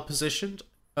well positioned.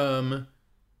 But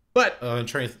I'm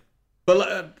trying to.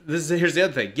 Here's the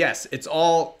other thing. Yes, it's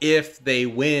all if they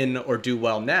win or do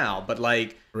well now. But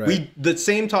like, the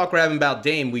same talk we're having about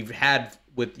Dame, we've had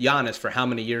with Giannis for how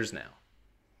many years now?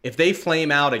 If they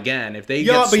flame out again, if they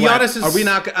get swept, are we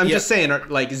not? I'm just saying.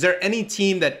 Like, is there any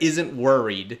team that isn't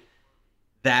worried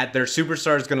that their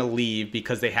superstar is going to leave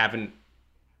because they haven't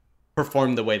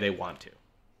performed the way they want to?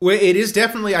 Well, it is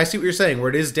definitely, I see what you're saying, where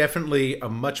it is definitely a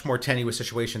much more tenuous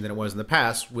situation than it was in the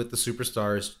past with the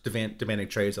superstars demanding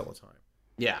trades all the time.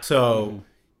 Yeah. So,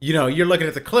 you're looking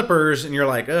at the Clippers and you're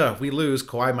like, if we lose,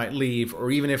 Kawhi might leave.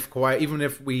 Or even if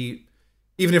we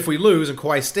lose and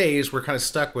Kawhi stays, we're kind of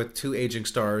stuck with two aging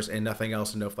stars and nothing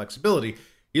else and no flexibility.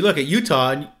 You look at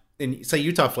Utah and say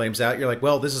Utah flames out, you're like,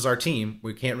 well, this is our team.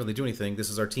 We can't really do anything.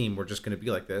 This is our team. We're just going to be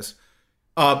like this.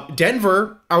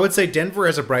 Denver, I would say Denver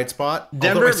has a bright spot.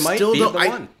 Denver might be the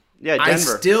one. Yeah, Denver. I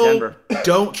still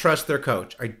don't trust their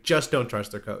coach. I just don't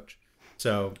trust their coach.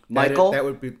 So Michael, that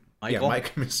would be Michael?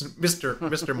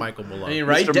 Mr. Michael Malone. I mean,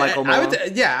 right? Mr. Michael Malone.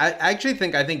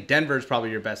 I think Denver is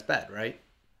probably your best bet, right?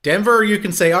 Denver, you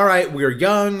can say, all right, we're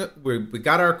young, we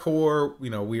got our core, we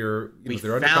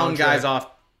found guys off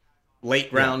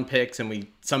late round picks, and we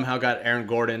somehow got Aaron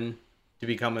Gordon to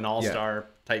become an all-star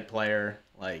type player.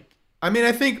 Like, I mean,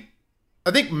 I think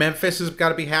Memphis has got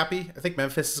to be happy. I think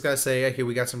Memphis has got to say, hey,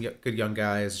 we got some good young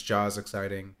guys. Ja's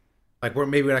exciting. Like, we're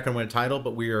not going to win a title,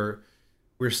 but we're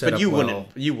set up well.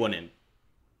 You wouldn't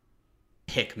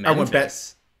pick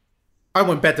Memphis. I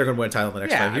wouldn't bet they're going to win a title in the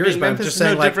next 5 years. I mean, but I'm Memphis just is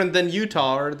saying, no different than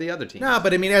Utah or the other team. No,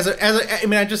 but I mean,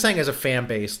 I'm just saying, as a fan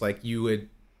base, like you would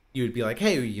be like,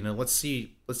 hey, let's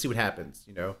see what happens,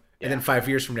 And then 5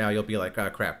 years from now, you'll be like, oh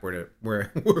crap, we're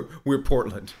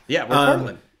Portland. Yeah, we're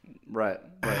Portland. Right.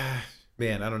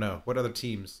 Man, I don't know what other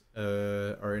teams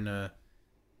are in.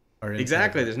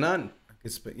 Exactly, there's none.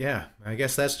 I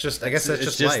guess that's just life.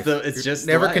 It's just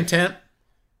never life. content.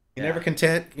 You're never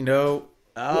content,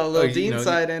 Oh, a little Dean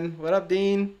side in. What up,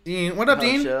 Dean? Dean, what up,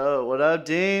 Dean? What up,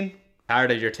 Dean? Tired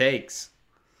of your takes.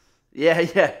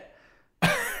 Yeah.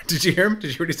 Did you hear him? Did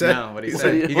you hear what he said? No, what he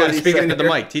said. You got to speak into the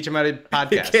mic. Teach him how to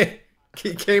podcast.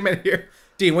 He came in here.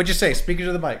 Dean, what'd you say? Speaking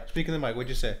to the mic. What'd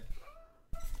you say?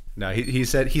 No, he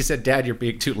said, Dad, you're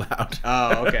being too loud.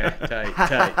 Oh, okay.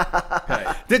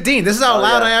 Tight. Dean, this is how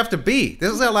loud I have to be.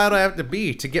 This is how loud I have to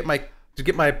be to get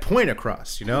my point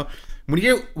across, When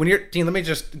you're Dean, let me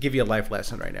just give you a life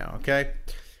lesson right now, okay?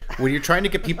 When you're trying to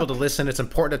get people to listen, it's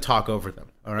important to talk over them,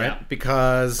 all right? Yeah.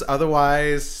 Because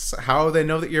otherwise, how do they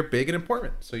know that you're big and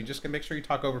important? So you just can make sure you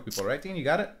talk over people, right, Dean? You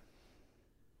got it?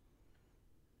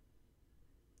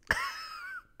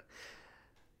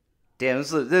 Damn,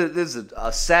 this is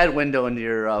a sad window into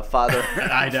your father.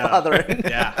 I know. Fathering.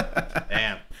 Yeah.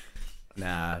 Damn.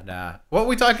 Nah. What are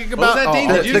we talking about? What was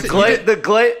that,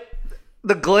 Dean?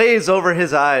 The glaze over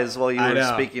his eyes while you were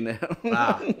speaking to him.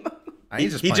 Wow. He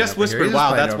just whispered,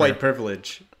 wow, that's white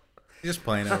privilege. He's just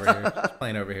playing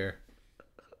over here.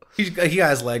 He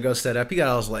got his Lego set up. He got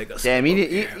all his Legos. Damn, you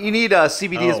need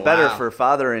CBD is better for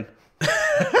fathering.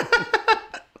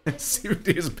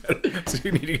 CBD is better. So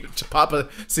you need to pop a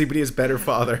CBD is better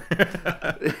father.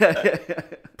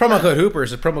 Promo code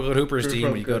Hoopers. It's promo code Hoopers, Dean.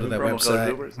 When you go to that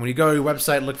website, when you go to your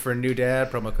website, look for a new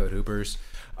dad. Promo code Hoopers.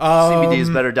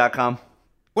 CBDisbetter.com.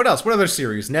 What else? What other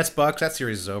series? Nets Bucks. That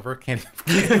series is over. Can't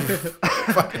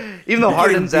even though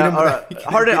Harden's out,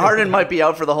 Harden might be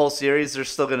out for the whole series. They're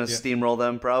still going to steamroll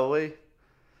them probably.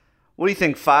 What do you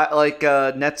think?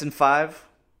 Nets in 5?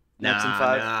 Nets in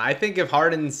 5? Nah. I think if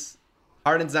Harden's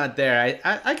not there,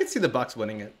 I could see the Bucks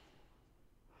winning it.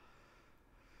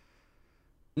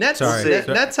 Nets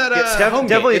had a home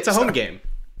game. It's a home game.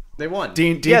 They won.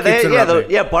 Dean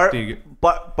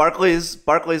Barclays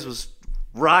was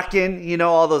rocking.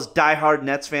 All those diehard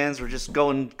Nets fans were just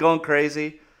going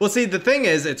crazy. Well, see, the thing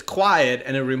is, it's quiet,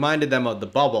 and it reminded them of the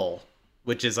bubble,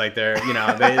 which is like they're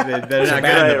not good in the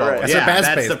bubble. Right.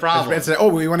 That's the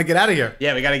problem. We want to get out of here.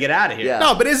 Yeah, we got to get out of here. Yeah.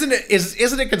 No, but isn't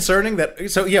it concerning that?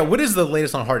 So yeah, what is the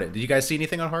latest on Harden? Did you guys see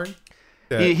anything on Harden?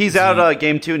 He's out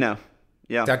game 2 now.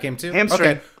 Yeah, out game 2. Hamstring.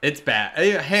 Okay. It's bad.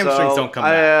 Hamstrings don't come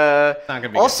back. It's not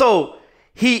gonna be also,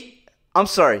 good. I'm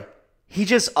sorry. He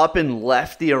just up and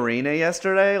left the arena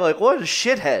yesterday. Like, what a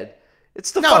shithead!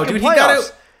 It's the fucking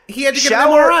playoffs. He had to get an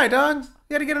MRI, dog.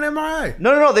 He had to get an MRI.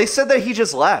 No. They said that he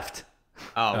just left.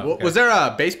 Oh, okay. Was there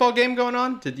a baseball game going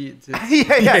on? Did yeah.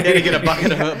 Did he get a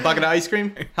bucket of ice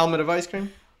cream? Helmet of ice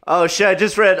cream? Oh shit! I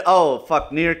just read. Oh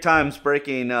fuck! New York Times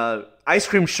breaking ice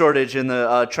cream shortage in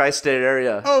the tri-state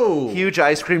area. Oh, huge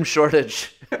ice cream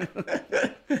shortage.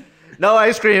 No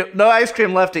ice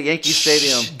cream left at Yankee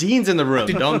Stadium. Dean's in the room.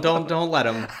 Don't let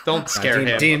him. Don't scare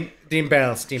him. Dean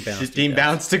bounced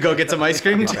to go get some ice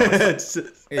cream.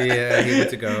 Yeah, he went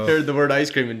to go. Heard the word ice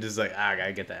cream and just like, I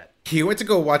gotta get that. He went to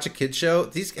go watch a kid show.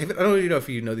 I don't even know if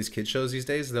you know these kid shows these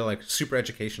days. They're like super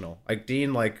educational. Like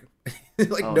Dean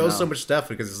knows so much stuff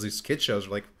because these kid shows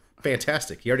are like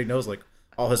fantastic. He already knows like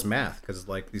all his math because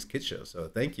like these kid shows. So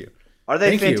thank you. Are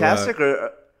they fantastic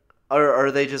or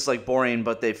are they just like boring?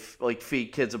 But they like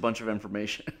feed kids a bunch of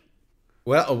information.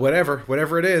 Well,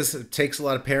 whatever it is, it takes a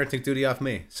lot of parenting duty off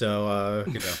me. So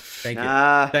thank you. Thank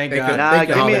God. Thank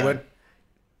you, Hollywood.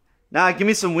 Give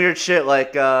me some weird shit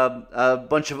like a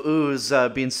bunch of ooze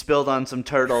being spilled on some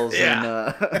turtles.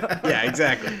 Yeah, and, yeah,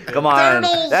 exactly. Come on,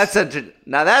 turtles!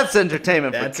 That's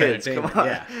entertainment for kids. Come on,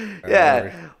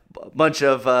 yeah. A bunch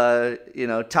of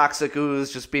toxic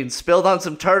ooze just being spilled on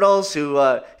some turtles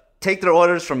who take their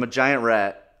orders from a giant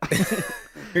rat.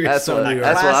 That's what I'm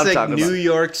talking about. New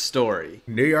York story.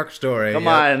 New York story. Come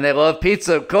on, they love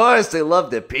pizza. Of course, they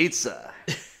love their pizza.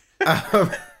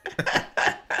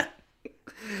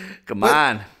 Come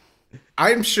on.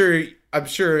 I'm sure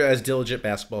as diligent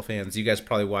basketball fans, you guys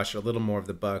probably watched a little more of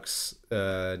the Bucks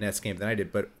Nets game than I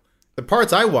did. But the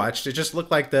parts I watched, it just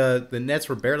looked like the Nets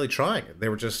were barely trying. They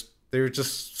were just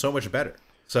so much better.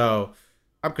 So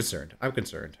I'm concerned. I'm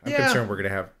concerned we're gonna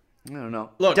have. I don't know.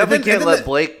 Look, definitely can't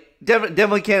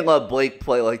let Blake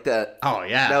play like that. Oh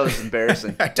yeah, that was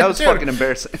embarrassing. That was fucking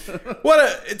embarrassing.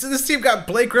 This team got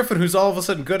Blake Griffin, who's all of a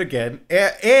sudden good again,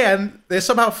 and they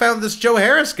somehow found this Joe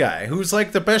Harris guy, who's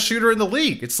like the best shooter in the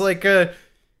league. It's like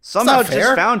Somehow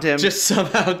just found him. Just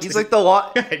somehow. He's like I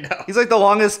know. He's like the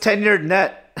longest tenured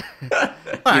net.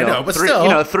 I know, but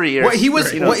still, 3 years. Well, he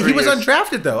was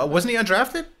undrafted though, wasn't he?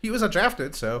 Undrafted? He was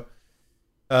undrafted, so.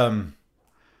 I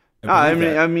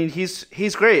mean,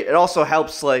 he's great. It also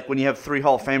helps, like when you have 3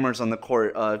 Hall of Famers on the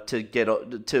court,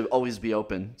 to always be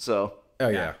open. So. Oh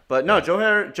yeah. But no,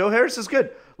 Joe Harris is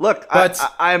good. Look,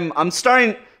 I'm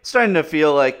starting to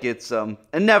feel like it's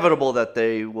inevitable that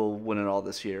they will win it all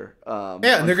this year. And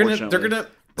they're gonna.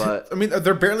 But I mean,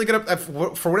 they're barely gonna.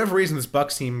 For whatever reason, this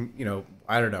Bucks team,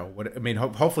 I don't know.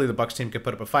 Hopefully the Bucks team can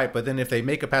put up a fight. But then if they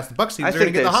make it past the Bucks team, they're gonna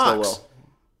get the Hawks.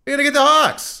 They're gonna get the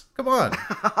Hawks. Come on.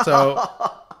 So.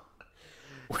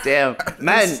 Damn,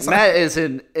 Matt is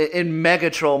in mega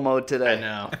troll mode today. I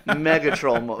know. Mega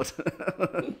troll mode.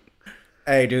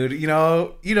 Hey, dude,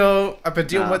 I've been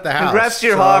dealing with the house. Congrats to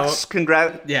your Hawks.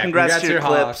 Congrats to your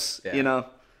Clips. Yeah.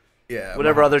 Yeah.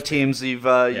 Whatever other teams you've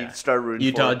started rooting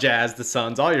Utah for. Jazz, the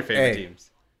Suns, all your favorite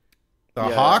teams. The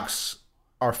Hawks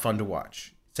are fun to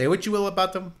watch. Say what you will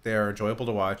about them, they're enjoyable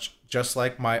to watch. Just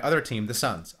like my other team, the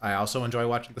Suns. I also enjoy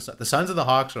watching the Suns. The Suns and the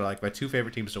Hawks are like my 2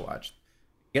 favorite teams to watch.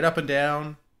 Get up and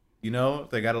down.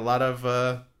 They got a lot of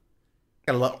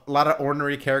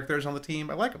ordinary characters on the team.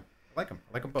 I like them. I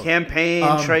like them both. Campaign,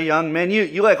 Trae Young, man,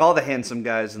 you like all the handsome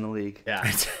guys in the league. Yeah,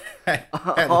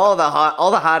 all the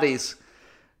hotties.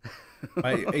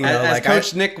 As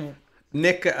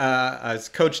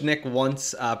Coach Nick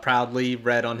once proudly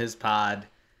read on his pod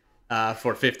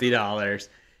for $50.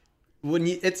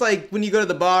 It's like when you go to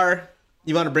the bar,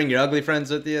 you want to bring your ugly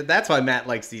friends with you. That's why Matt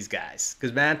likes these guys,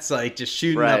 because Matt's like just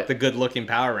shooting up the good-looking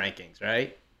power rankings,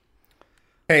 right?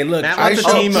 Hey, look, Matt wants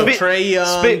a team of Trae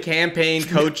Young, Campaign,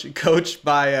 coached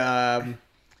by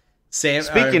Sam.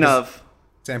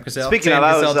 Sam Cassell. Speaking of,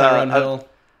 I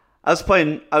was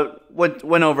playing. I went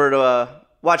over to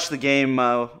watch the game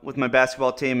with my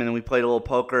basketball team, and then we played a little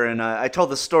poker. And I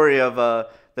told the story of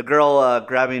the girl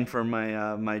grabbing for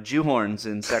my Jew horns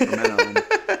in Sacramento.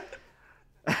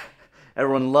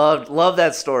 Everyone loved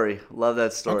that story.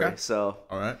 Okay. So,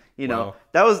 all right.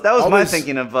 That was my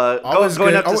thinking of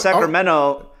going up to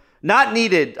Sacramento. Not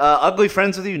needed. Ugly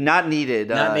friends with you, not needed.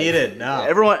 Not needed. No.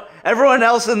 Everyone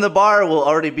else in the bar will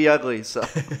already be ugly. So. All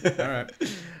right.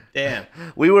 Damn.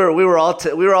 We were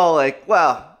all like,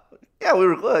 wow, yeah, we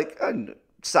were like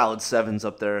solid 7s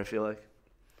up there. I feel like.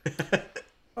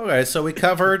 Okay, so we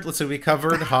covered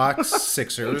Hawks,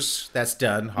 Sixers. That's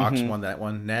done. Hawks won that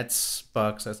one. Nets,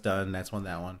 Bucks. That's done. Nets won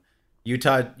that one.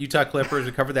 Utah Clippers.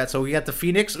 We covered that. So we got the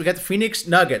Phoenix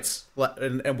Nuggets,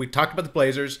 and we talked about the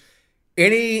Blazers.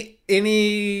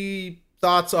 Any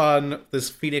thoughts on this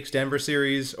Phoenix Denver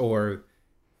series or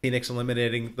Phoenix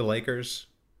eliminating the Lakers?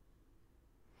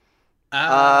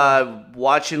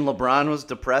 Watching LeBron was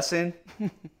depressing.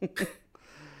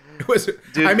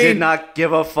 Did not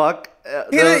give a fuck.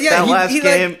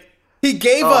 Game. He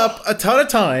gave up a ton of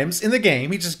times in the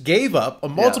game. He just gave up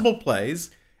on multiple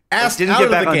plays. Didn't get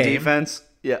back on defense.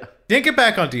 Yeah. Didn't get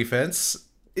back on defense.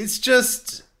 It's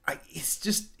just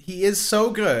he is so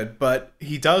good, but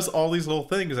he does all these little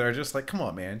things that are just like, come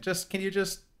on, man. Can you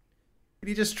just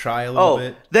try a little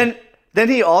bit? Then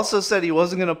he also said he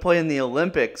wasn't going to play in the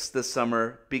Olympics this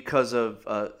summer because of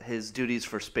his duties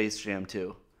for Space Jam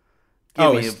 2.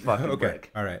 Give me a fucking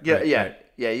break. All right. Yeah.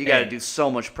 You got to do so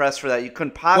much press for that. You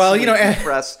couldn't possibly do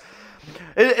press.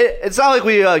 It's not like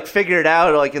we figured it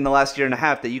out in the last year and a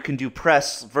half that you can do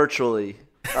press virtually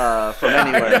from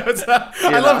anywhere.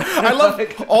 I love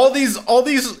all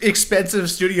these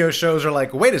expensive studio shows are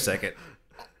like, wait a second.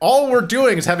 All we're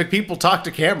doing is having people talk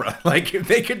to camera. Like, if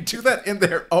they can do that in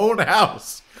their own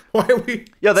house, why are we?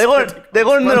 Yeah, they learned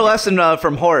their lesson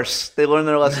from Horse. They learned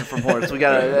their lesson from Horse. We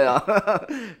gotta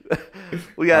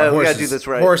do this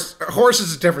right. Horse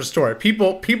is a different story.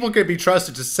 People can be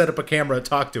trusted to set up a camera and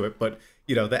talk to it, but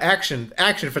the action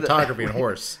photography and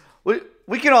Horse.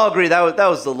 We can all agree that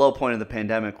was the low point of the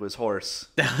pandemic was Horse.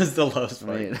 That was the lowest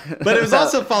point. But it was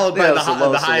also followed by the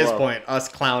highest point, us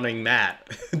clowning Matt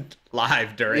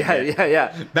live during it.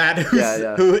 Yeah. Matt,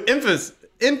 who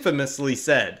infamously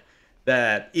said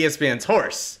that ESPN's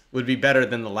Horse would be better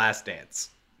than The Last Dance.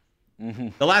 Mm-hmm.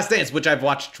 The Last Dance, which I've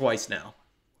watched twice now,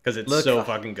 because it's so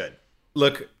fucking good.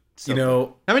 Look, how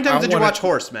many times did you watch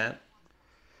Horse, Matt?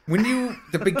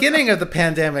 The beginning of the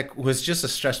pandemic was just a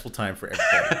stressful time for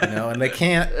everybody, and they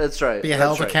can't be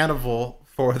held accountable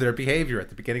for their behavior at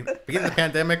the beginning of the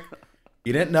pandemic.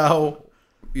 You didn't know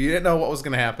what was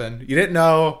going to happen. You didn't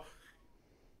know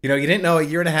a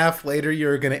year and a half later you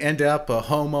were going to end up a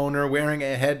homeowner wearing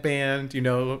a headband,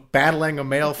 battling a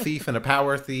male thief and a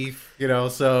power thief,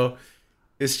 so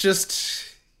it's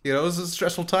just, You know, it was a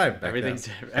stressful time. Everything's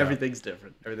different. Everything's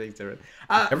different. Everything's different.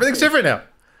 Everything's different now.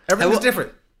 Everything's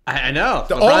different. I know.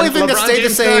 The only thing that stayed the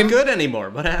same. Not good anymore.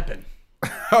 What happened?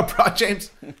 LeBron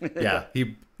James. Yeah,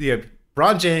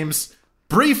 LeBron James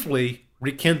briefly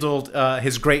rekindled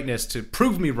his greatness to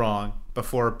prove me wrong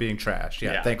before being trashed.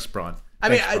 Yeah. Thanks, Bron.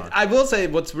 I will say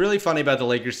what's really funny about the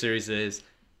Lakers series is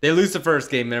they lose the first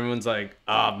game and everyone's like,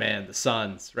 oh man, the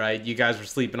Suns, right? You guys were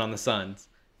sleeping on the Suns.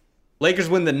 Lakers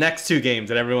win the next 2 games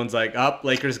and everyone's like,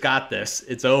 Lakers got this.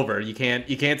 It's over. You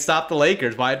can't stop the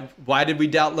Lakers. Why did we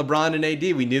doubt LeBron and AD?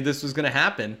 We knew this was going to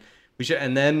happen.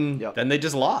 Then they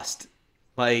just lost.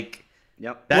 Like,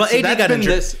 AD got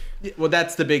injured.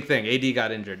 That's the big thing. AD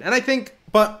got injured. And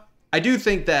I do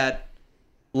think that,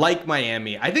 like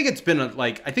Miami, I think it's been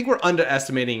I think we're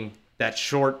underestimating that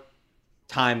short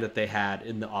time that they had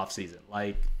in the offseason.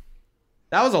 Like,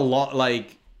 that was a lot.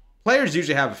 Like, players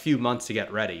usually have a few months to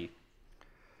get ready.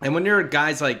 And when you're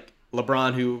guys like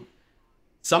LeBron, who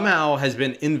somehow has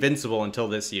been invincible until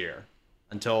this year,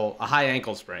 until a high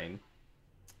ankle sprain,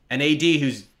 and AD,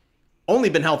 who's only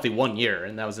been healthy 1 year,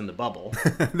 and that was in the bubble.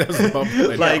 That was the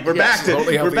bubble. Like, we're back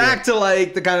to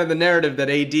like the kind of the narrative that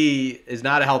AD is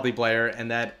not a healthy player, and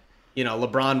that, you know,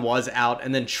 LeBron was out,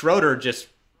 and then Schroeder just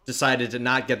decided to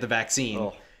not get the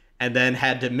vaccine, and then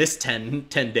had to miss 10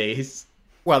 days.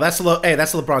 Well, that's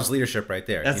LeBron's leadership right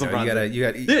there. That's LeBron's.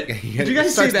 Did you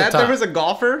guys see that? There was a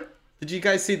golfer. Did you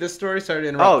guys see this story? Sorry to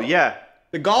interrupt. Oh yeah,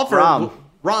 the golfer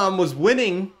Rahm was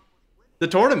winning the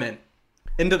tournament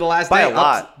into the last by day a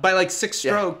lot. By like 6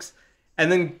 strokes,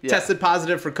 and then tested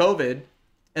positive for COVID,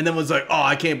 and then was like, "Oh,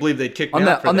 I can't believe they kicked me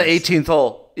out for on this." the 18th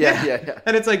hole." Yeah.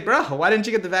 And it's like, bro, why didn't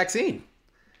you get the vaccine?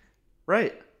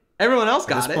 Right. Everyone else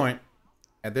got it.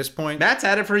 At this point, Matt's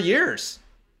had it for years.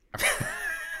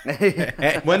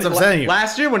 That's what I'm saying.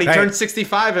 Last year when he turned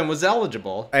 65 and was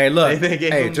eligible, they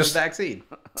gave him the vaccine.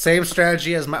 Same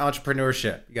strategy as my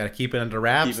entrepreneurship. You got to keep it under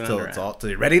wraps till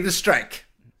you're ready to strike.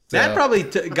 So. Matt probably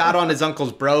got on his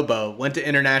uncle's bro boat, went to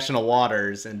international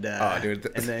waters, and and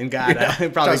then got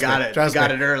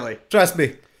it early. Trust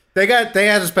me, they had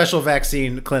a special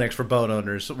vaccine clinics for boat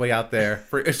owners way out there.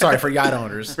 For yacht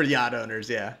owners. For yacht owners,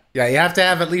 yeah. Yeah, you have to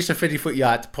have at least a 50-foot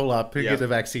yacht to pull up and get the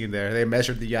vaccine there. They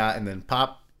measured the yacht and then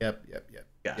pop. Yep.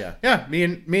 Yeah. Me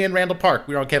and Randall Park,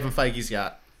 we were on Kevin Feige's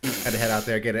yacht. Had to head out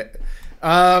there get it.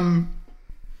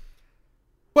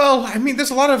 Well, I mean,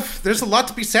 there's a lot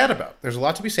to be sad about. There's a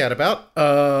lot to be sad about.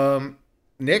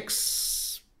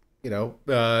 Knicks,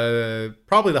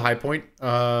 probably the high point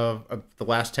of the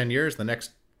last 10 years, the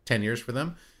next 10 years for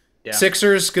them. Yeah.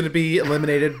 Sixers going to be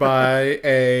eliminated by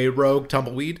a rogue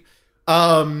tumbleweed.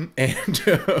 And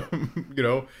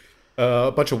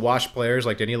a bunch of washed players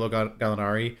like Danilo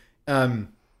Gallinari.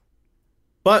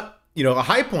 But, a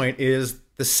high point is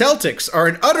the Celtics are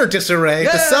in utter disarray.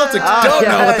 Yeah! The Celtics don't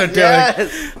know what they're doing.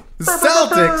 The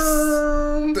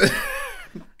Celtics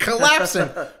collapsing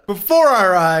before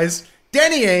our eyes.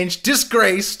 Danny Ainge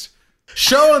disgraced,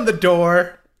 showing the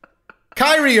door.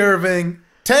 Kyrie Irving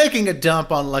taking a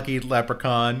dump on Lucky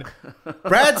Leprechaun.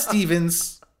 Brad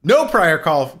Stevens, no prior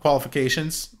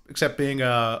qualifications except being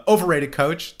an overrated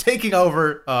coach, taking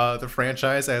over the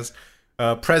franchise as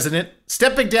president,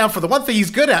 stepping down for the one thing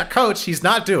he's good at, coach, he's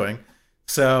not doing.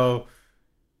 So,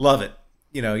 love it.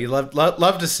 You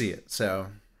love to see it. So,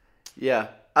 yeah,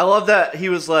 I love that he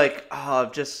was like,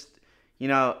 I've just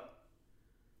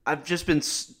been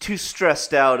too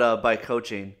stressed out by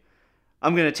coaching.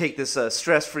 I'm going to take this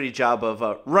stress-free job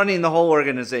of running the whole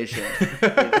organization.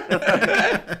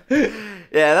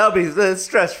 Yeah, that'll be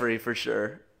stress-free for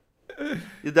sure.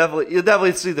 You'll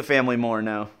definitely see the family more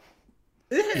now.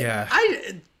 Yeah.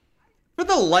 For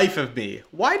the life of me,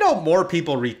 why don't more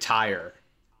people retire?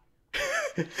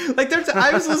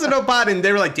 I was listening to a pod and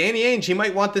they were like, Danny Ainge, he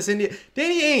might want this India.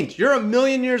 Danny Ainge, you're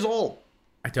 1,000,000 years old.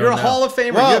 You're a Hall of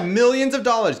Famer. You have millions of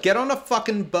dollars. Get on a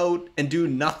fucking boat and do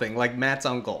nothing like Matt's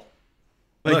uncle.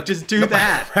 Just do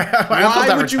that.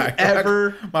 Why would you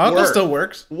ever My uncle still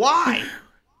works. Why?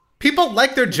 People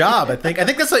like their job, I think. I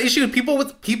think that's the issue.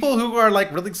 People who are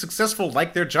really successful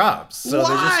like their jobs. So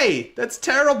why? That's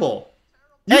terrible.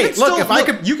 You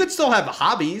could still have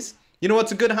hobbies. You know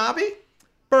what's a good hobby?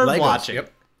 Bird watching.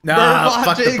 Yep. Nah,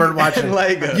 fuck the bird watching.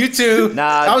 You two.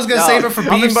 I was gonna save it for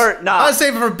beefs. I was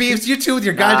saving it for beefs. You two with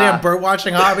your goddamn bird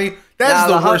watching hobby.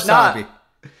 That's the worst hobby.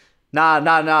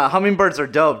 Nah. Hummingbirds are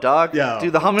dope, dog.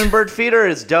 Dude, the hummingbird feeder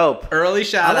is dope. Early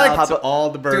shout out to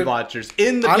all the bird watchers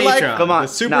in the Patreon. Come on, the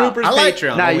Super Hoopers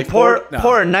Patreon. Now you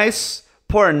pour a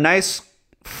nice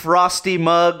frosty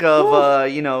mug of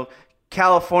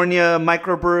California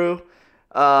microbrew.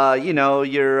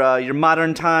 your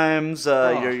Modern Times,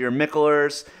 your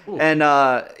Micklers, and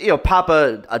pop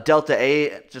a Delta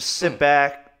 8, just sit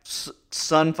back,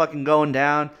 sun fucking going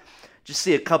down, just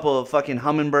see a couple of fucking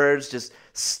hummingbirds just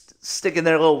sticking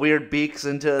their little weird beaks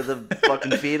into the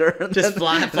fucking feeder, just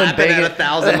flapping at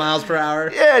 1,000 miles per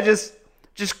hour. Yeah, just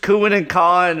cooing and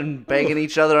cawing and banging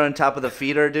each other on top of the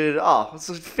feeder, dude. Oh, this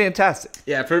is fantastic.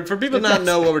 Yeah, for people not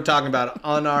know what we're talking about,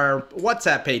 on our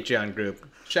WhatsApp Patreon group,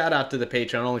 shout out to the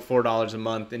Patreon, only $4 a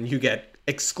month, and you get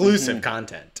exclusive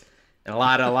content and a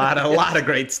lot of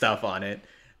great stuff on it.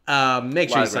 Make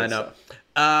sure you sign up.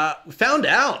 Found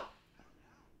out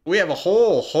we have a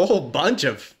whole bunch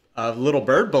of little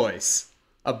bird boys.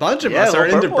 A bunch of us are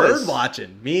into bird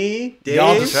watching. Me, Dave,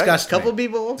 y'all disgust a couple me.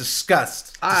 people.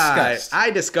 Disgust.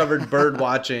 I discovered bird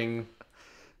watching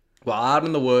while out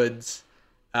in the woods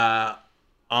on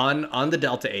the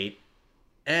Delta 8.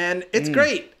 And it's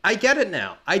great. I get it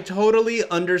now. I totally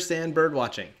understand bird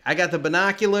watching. I got the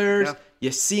binoculars. Yeah.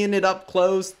 You're seeing it up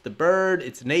close. The bird,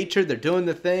 it's nature. They're doing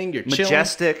the thing. You're chilling.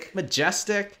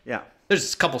 Majestic. Yeah.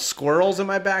 There's a couple squirrels in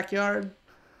my backyard.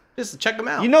 Just check them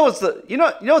out. You know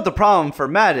what the problem for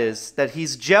Matt is? That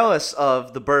he's jealous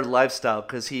of the bird lifestyle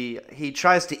because he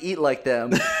tries to eat like them,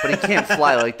 but he can't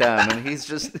fly like them, and he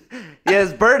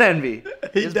has bird envy.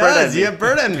 He does. You have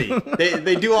bird envy.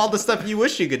 They do all the stuff you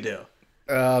wish you could do.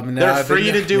 They're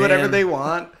free to do whatever they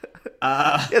want.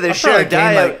 They share a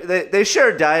diet. They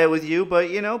share a diet with you, but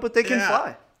they can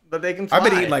fly. But they can fly. I've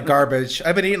been eating like garbage.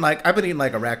 I've been eating like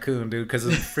a raccoon, dude, because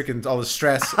of freaking all the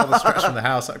stress from the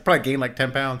house. I probably gained like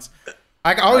 10 pounds.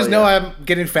 I always know I'm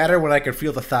getting fatter when I can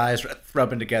feel the thighs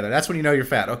rubbing together. That's when you know you're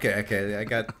fat. Okay. I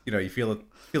got you feel it,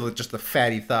 just the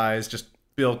fatty thighs, just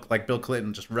Bill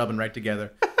Clinton just rubbing right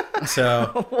together.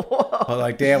 So,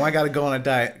 like, damn, I gotta go on a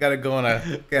diet. I gotta go on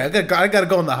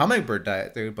the hummingbird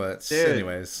diet, dude. But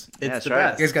anyways, it's the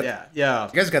best. You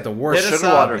guys got the worst.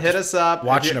 Hit us up.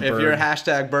 Watching if you're a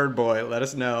hashtag bird boy, let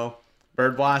us know.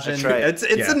 Bird watching. That's right. It's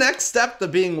the next step to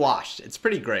being washed. It's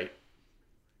pretty great.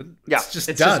 Yeah, it's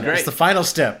just done. It's the final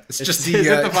step. It's just the.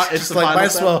 It's the final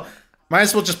step? Might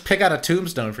as well just pick out a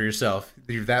tombstone for yourself.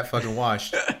 You're that fucking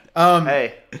washed.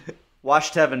 Hey,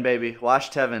 washed heaven, baby.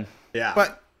 Washed heaven. Yeah.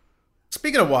 But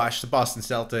speaking of wash, the Boston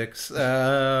Celtics.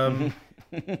 I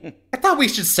thought we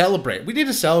should celebrate. We need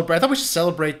to celebrate. I thought we should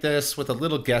celebrate this with a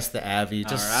little Guess the Avi.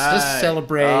 Just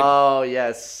celebrate. Oh,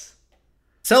 yes.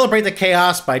 Celebrate the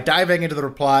chaos by diving into the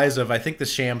replies of, I think, the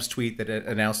Shams tweet that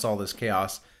announced all this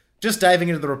chaos. Just diving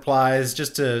into the replies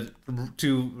just to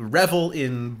revel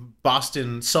in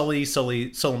Boston,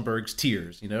 Sullenberg's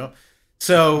tears,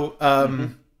 So,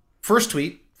 first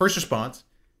response,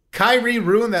 Kyrie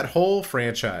ruined that whole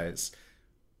franchise.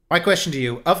 My question to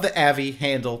you, of the Avi,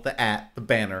 handle, the @ the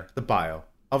banner, the bio,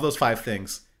 of those 5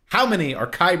 things, how many are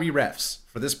Kyrie refs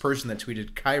for this person that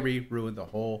tweeted Kyrie ruined the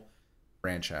whole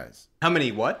franchise? How many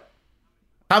what?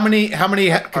 How many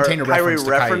contain a Kyrie reference to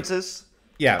references?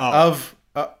 Kyrie? Yeah,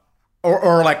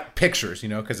 or like pictures,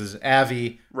 because it's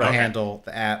Avi, the handle,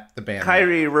 the @ the banner.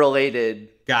 Kyrie related.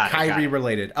 Kyrie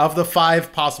related. Of the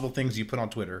 5 possible things you put on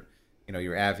Twitter,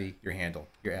 your Avi, your handle,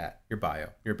 your @ your bio,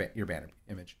 your banner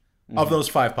image. Of those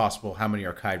 5 possible, how many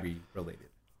are Kyrie related?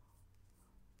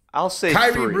 I'll say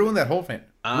Kyrie 3. ruined that whole fan.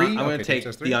 3? I'm going to take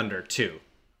the under 2.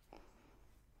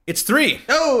 It's 3.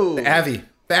 Oh! The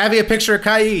Avi, a picture of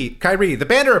Kyrie. The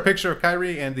banner, a picture of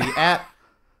Kyrie, and the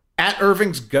at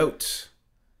Irving's GOAT.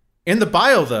 In the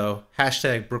bio, though,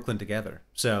 hashtag Brooklyn Together.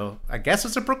 So I guess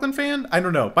it's a Brooklyn fan? I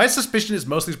don't know. My suspicion is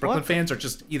most of these Brooklyn fans are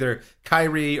just either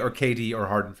Kyrie or KD or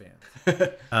Harden fans.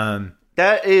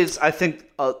 That is, I think,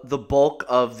 the bulk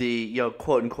of the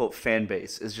quote unquote fan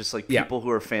base is just like people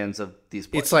who are fans of these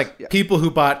players. It's like people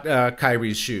who bought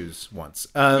Kyrie's shoes once.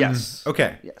 Yes.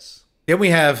 Okay. Yes. Then we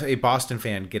have a Boston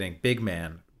fan getting big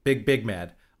mad.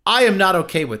 I am not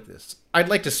okay with this. I'd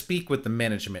like to speak with the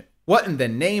management. What in the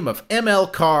name of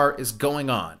ML Carr is going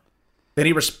on? Then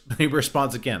he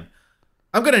responds again.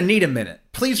 I'm going to need a minute.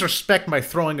 Please respect my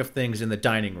throwing of things in the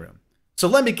dining room. So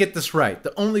let me get this right.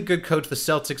 The only good coach the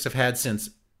Celtics have had since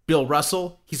Bill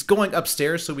Russell, he's going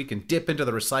upstairs so we can dip into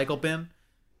the recycle bin.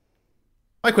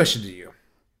 My question to you,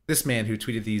 this man who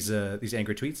tweeted these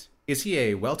angry tweets, is he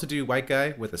a well-to-do white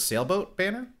guy with a sailboat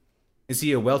banner? Is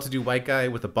he a well-to-do white guy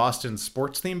with a Boston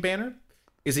sports theme banner?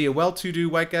 Is he a well-to-do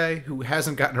white guy who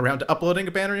hasn't gotten around to uploading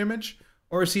a banner image?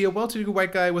 Or is he a well-to-do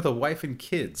white guy with a wife and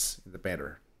kids in the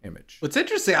banner image? What's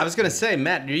interesting, I was going to say,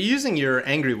 Matt, you're using your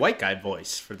angry white guy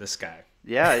voice for this guy.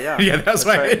 Yeah. Yeah, that's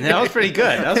right. That was pretty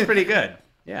good.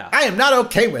 Yeah. I am not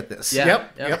okay with this. Yeah.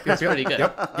 Yep. That's pretty good.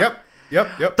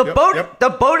 Yep.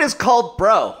 The boat is called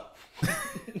Bro.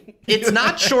 It's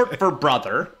not short for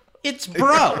brother. It's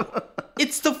bro.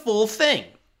 It's the full thing.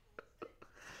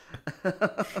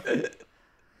 Okay.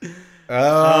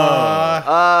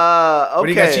 What do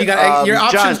you got? So you got your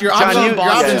options. John, Your John, options. you-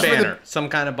 Boston yeah, yeah. banner. Some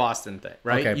kind of Boston thing,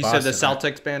 right? Okay, you Boston, said the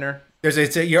Celtics banner.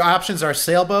 Your options are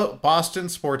sailboat, Boston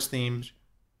sports themed,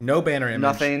 no banner image,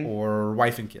 Nothing. or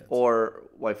wife and kids. Or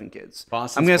wife and kids.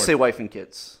 Boston I'm gonna sports. say wife and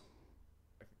kids.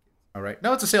 All right.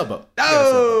 No, it's a sailboat.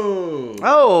 Oh,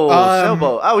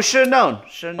 Sailboat. Oh, we should have known.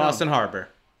 Boston Harbor.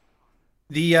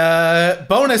 The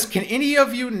bonus, can any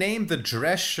of you name the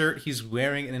dress shirt he's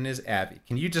wearing in his Abbey?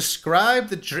 Can you describe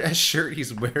the dress shirt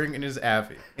he's wearing in his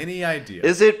Abbey? Any idea?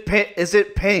 Is it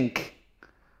pink?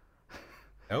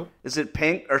 Nope. Is it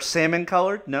pink or salmon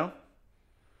colored? No.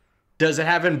 Does it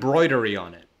have embroidery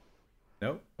on it?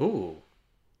 Nope. Ooh.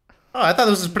 Oh, I thought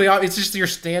this was pretty obvious. It's just your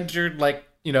standard, like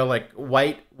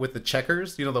white with the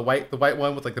checkers. The white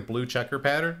one with like the blue checker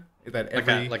pattern that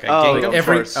every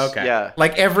Okay. Yeah.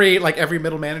 like every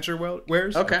middle manager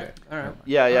wears. Okay. All right.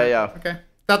 Yeah. Okay.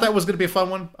 Thought that was going to be a fun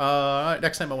one. All right,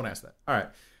 next time I won't ask that. All right.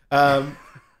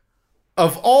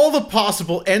 Of all the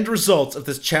possible end results of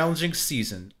this challenging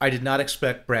season, I did not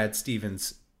expect Brad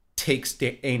Stevens takes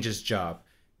Ainge's job.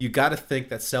 You got to think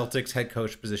that Celtics head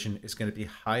coach position is going to be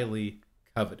highly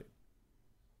coveted.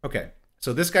 Okay.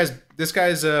 So this guy's in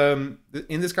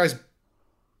this guy's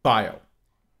bio,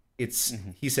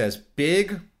 he says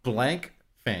big blank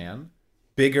fan,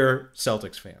 bigger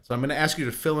Celtics fan. So I'm going to ask you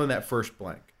to fill in that first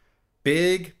blank.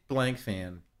 Big blank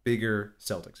fan, bigger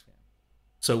Celtics fan.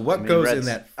 So what goes in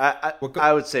that?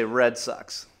 I would say Red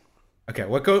Sox. Okay,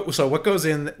 what goes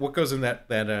in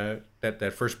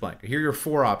that first blank? Here are your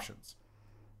four options.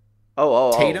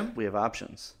 Tatum. We have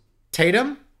options.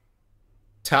 Tatum,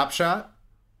 Top Shot,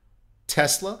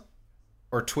 Tesla,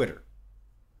 or Twitter.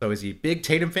 So is he big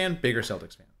Tatum fan, bigger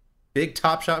Celtics fan? Big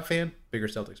Top Shot fan, bigger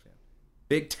Celtics fan?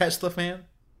 Big Tesla fan,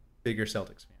 bigger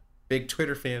Celtics fan? Big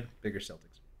Twitter fan, bigger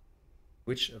Celtics fan?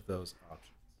 Which of those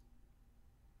options?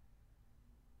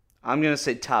 I'm gonna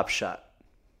say Top Shot.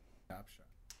 Top Shot.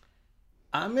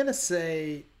 I'm gonna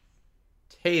say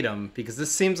Tatum because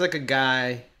this seems like a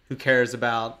guy who cares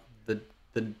about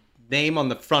the name on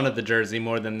the front of the jersey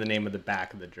more than the name of the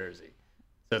back of the jersey.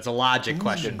 So it's a logic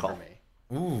question for me.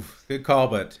 Ooh, good call,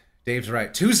 but Dave's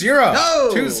right. 2-0.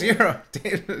 No!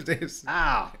 2-0. Dave's.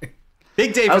 Wow.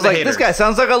 Big Dave I was for the like, haters. this guy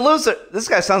sounds like a loser. This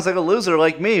guy sounds like a loser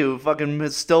like me who fucking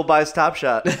still buys Top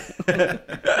Shot. Great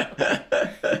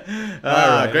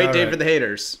day for the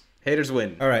haters. Haters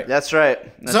win. All right. That's right.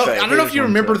 I don't know if you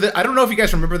remember I don't know if you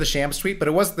guys remember the Shams tweet, but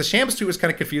the Shams tweet was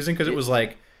kind of confusing because it was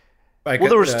like well,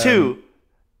 there was two.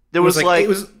 There was like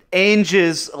Ainge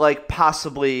is like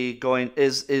possibly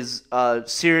is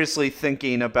seriously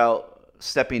thinking about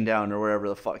stepping down or whatever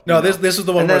the fuck. No, this is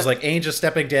the one where it's like Ainge is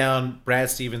stepping down,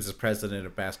 Brad Stevens is president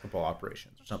of basketball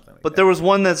operations or something like that. But there was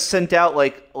one that sent out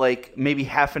like maybe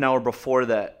half an hour before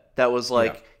that was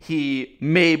like he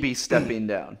may be stepping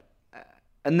down.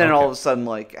 And then all of a sudden,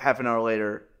 like half an hour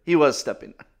later, he was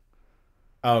stepping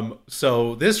down.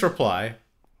 So this reply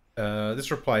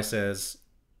says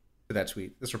to that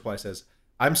tweet,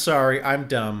 I'm sorry, I'm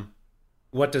dumb.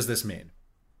 What does this mean?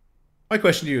 My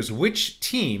question to you is, which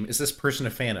team is this person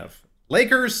a fan of?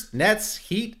 Lakers, Nets,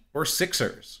 Heat, or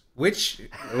Sixers?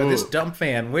 This dumb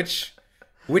fan, which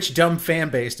dumb fan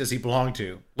base does he belong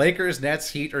to? Lakers, Nets,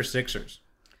 Heat, or Sixers?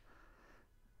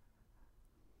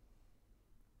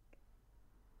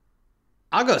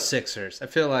 I'll go Sixers. I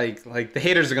feel like the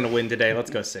haters are going to win today. Let's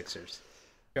go Sixers.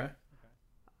 Okay.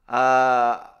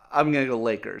 I'm going to go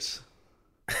Lakers.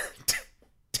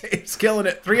 Dave's killing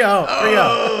it. 3-0.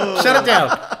 3-0. Shut it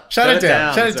down. Shut it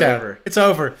down. Shut it down. Over. It's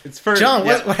over. It's first. John,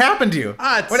 what happened to you?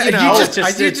 It's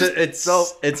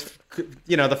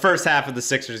the first half of the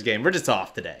Sixers game. We're just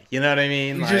off today. You know what I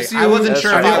mean? I wasn't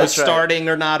sure if I was starting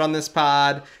or not on this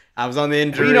pod. I was on the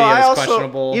injury. I was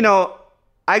questionable.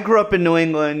 I grew up in New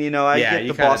England. I get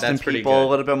the Boston people a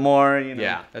little bit more.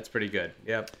 Yeah, that's pretty good.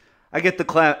 Yep. I get the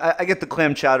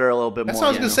clam chowder a little bit more. That's what I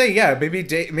was gonna say. Yeah,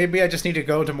 maybe I just need to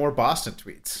go to more Boston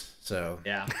tweets. So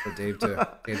yeah, for Dave to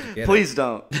get please it.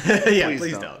 Don't.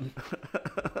 Please don't.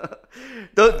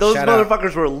 Those Shout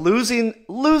motherfuckers out. were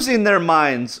losing their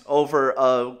minds over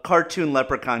a cartoon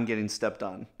leprechaun getting stepped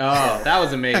on. Oh, that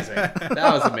was amazing.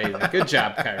 Good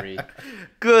job, Kyrie.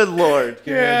 Good lord.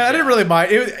 Yeah, I didn't really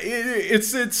mind.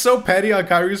 It's so petty on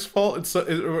Kyrie's fault. It's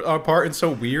our part and so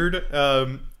weird.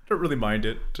 I don't really mind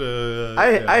it.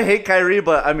 I hate Kyrie,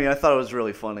 but I mean, I thought it was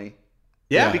really funny.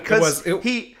 Yeah, because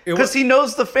he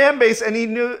knows the fan base, and he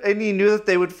knew that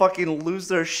they would fucking lose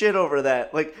their shit over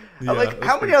that.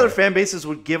 How many other fan bases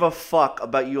would give a fuck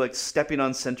about you like stepping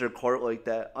on center court like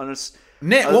that on with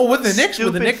the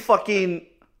Knicks fucking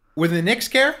Would the Knicks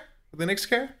care? Would the Knicks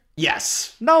care?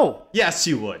 Yes. No. Yes,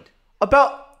 you would.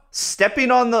 About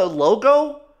stepping on the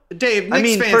logo? Dave,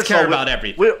 Knicks fans first of care all, about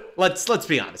everything. Let's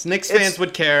be honest. Knicks fans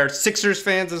would care. Sixers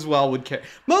fans as well would care.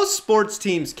 Most sports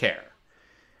teams care.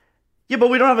 Yeah, but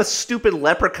we don't have a stupid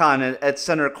leprechaun at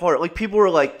center court. Like, people were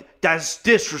like, that's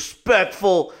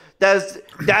disrespectful.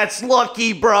 That's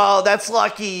lucky, bro. That's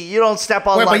lucky. You don't step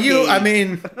on lucky.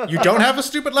 But you don't have a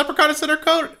stupid leprechaun at center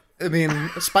court? I mean,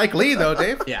 Spike Lee, though,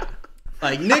 Dave. Yeah.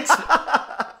 Like, Knicks...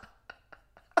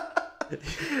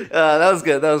 that was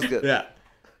good. Yeah.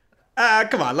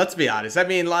 Come on, let's be honest. I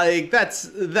mean, like,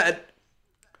 that...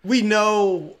 We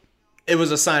know it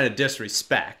was a sign of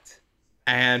disrespect.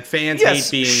 And fans hate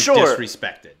being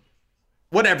disrespected.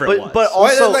 Whatever it was. But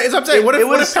also... As I'm saying, what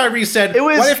if Kyrie said...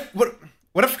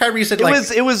 What if Kyrie said, like...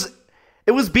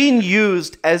 It was being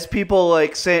used as people,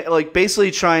 like, say, like, basically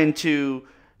trying to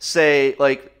say,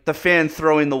 like, the fan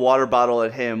throwing the water bottle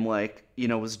at him, like, you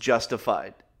know, was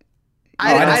justified.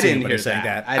 I didn't hear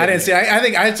that. I didn't see. I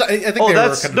think.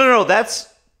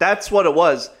 That's what it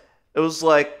was. It was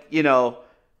like, you know,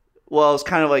 well, it was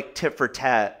kind of like tit for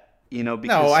tat, you know.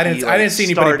 Because no, I didn't see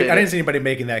anybody. I didn't see anybody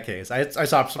making that case. I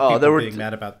saw some people being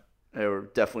mad about. There were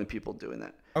definitely people doing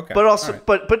that. Okay, but also, right.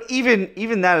 but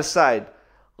even that aside,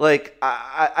 like,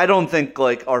 I don't think,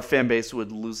 like, our fan base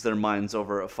would lose their minds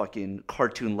over a fucking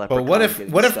cartoon leprechaun.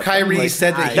 But what if Kyrie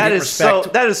said that he didn't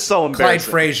respect that is so embarrassing. Clyde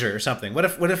Frazier or something? What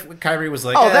if Kyrie was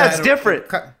like, that's different.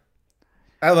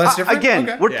 That's different again.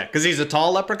 Okay. Because he's a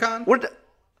tall leprechaun.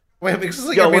 Lucky is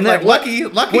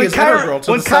integral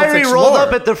to when the Kyrie Celtics rolled lore.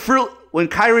 up at the when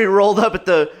Kyrie rolled up at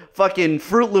the fucking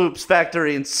Fruit Loops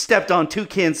factory and stepped on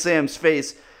Toucan Sam's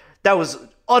face, that was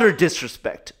utter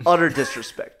disrespect.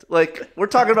 Like, we're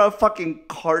talking about fucking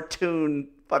cartoon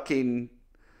fucking...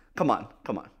 Come on.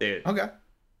 Dude. Okay.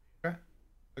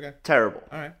 Terrible.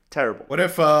 All right. Terrible. What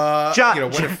if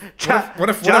what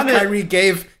if Kyrie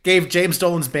gave James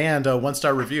Dolan's band a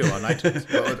 1-star review on iTunes?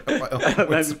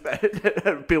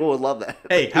 People would love that.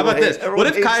 Hey, how about this? What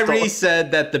if Kyrie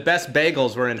said that the best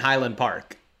bagels were in Highland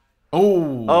Park?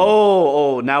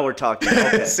 Oh, now we're talking.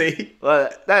 Okay. See?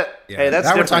 That's now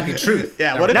different. we're talking truth.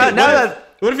 Yeah, what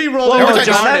if he rolled into the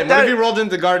garden? What if he rolled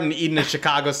into the garden eating a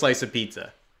Chicago slice of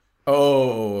pizza?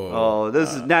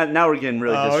 This is now we're getting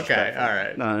really disrespectful. Okay, all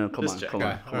right. No, come on. All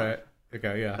right.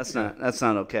 Okay, yeah. That's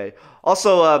not okay.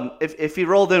 Also, if he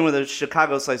rolled in with a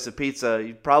Chicago slice of pizza,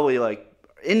 he'd probably, like,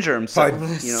 injure himself, you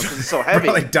know, because it's so heavy.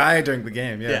 Probably die during the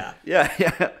game. Yeah.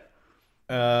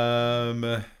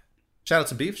 Shout out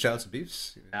to Beefs. Shout out to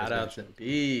Beefs.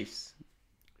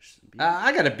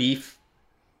 I got a beef.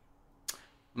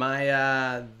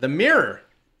 The mirror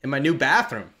in my new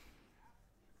bathroom.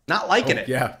 Not liking it.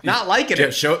 Yeah. Not liking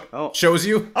it. Shows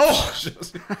you?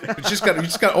 You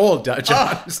just got old, John.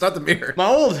 It's not the mirror. My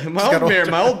old mirror,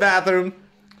 my old bathroom.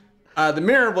 The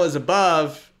mirror was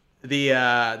above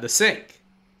the sink.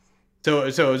 So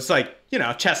it's like, you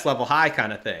know, chest level high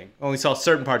kind of thing. Only saw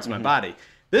certain parts of my body.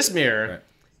 This mirror,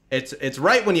 it's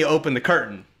right when you open the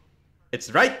curtain.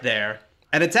 It's right there.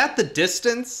 And it's at the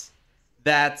distance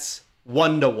that's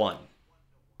 1-to-1.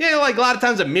 Yeah, like a lot of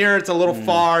times a mirror, it's a little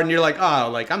far, and you're like,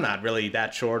 oh, like, I'm not really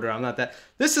that short, or I'm not that.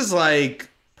 This is like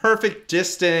perfect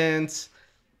distance,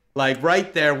 like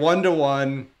right there,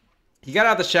 1-to-1. You got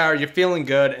out the shower, you're feeling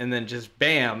good, and then just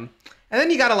bam. And then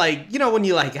you gotta, like, you know, when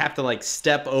you like have to like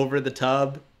step over the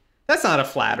tub, that's not a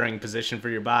flattering position for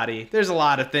your body. There's a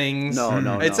lot of things.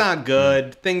 No. It's not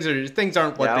good. Things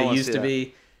aren't what they used to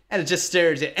be. And it just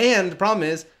stares at you. And the problem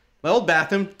is, my old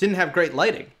bathroom didn't have great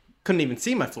lighting. Couldn't even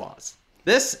see my flaws.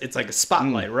 This, it's like a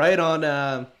spotlight right on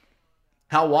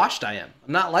how washed I am.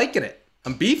 I'm not liking it.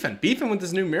 I'm beefing with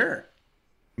this new mirror.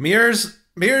 Mirrors,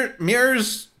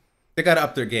 they got to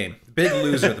up their game. Big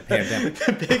loser of the pandemic.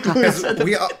 Big loser.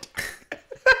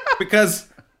 Because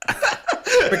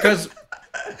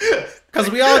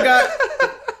we all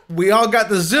got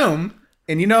the Zoom.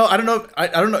 And, you know, I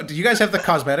don't know. Do you guys have the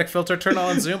cosmetic filter turned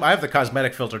on Zoom? I have the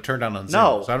cosmetic filter turned on Zoom.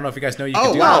 No. So I don't know if you guys know you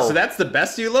can do wow. that. So that's the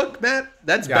best you look, Matt?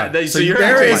 That's bad. So you're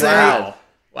there is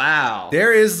wow.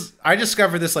 There is. I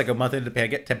discovered this like a month into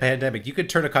the pandemic. You could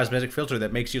turn a cosmetic filter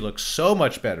that makes you look so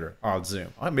much better on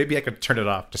Zoom. Maybe I could turn it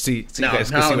off to see you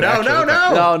guys can see what it actually looks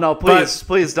like. No,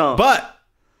 please don't. But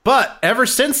ever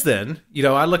since then, you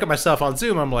know, I look at myself on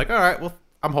Zoom. I'm like, all right, well,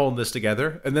 I'm holding this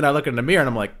together. And then I look in the mirror and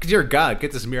I'm like, dear God,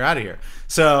 get this mirror out of here.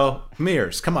 So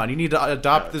mirrors, come on, you need to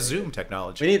adopt the Zoom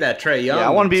technology. We need that Trae Young. Yeah,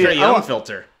 I want to be Trae Young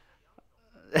filter.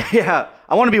 Yeah,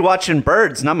 I want to be watching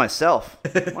birds, not myself.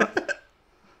 Come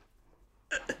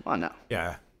on now.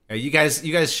 Yeah. You guys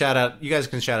shout out. You guys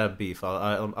can shout out Beef.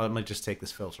 I might just take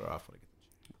this filter off.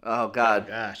 Oh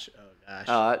God. Oh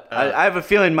I have a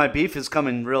feeling my beef is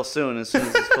coming real soon as soon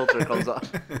as this filter comes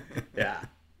off. Yeah.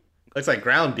 Looks like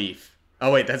ground beef.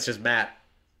 Oh, wait, that's just Matt.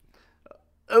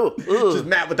 Oh, Just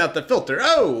Matt without the filter.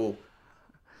 Oh!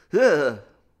 Come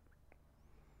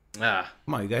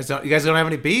on, you guys don't have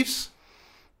any beefs?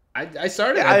 I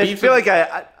started. I feel like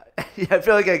I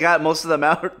feel like I got most of them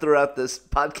out throughout this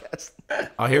podcast.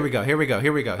 Oh, here we go.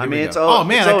 I mean, it's all. Oh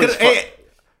man, it's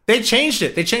they changed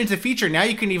it. They changed the feature. Now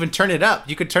you can even turn it up.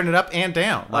 You could turn it up and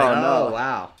down. Oh no!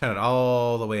 Wow. Turn it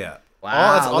all the way up.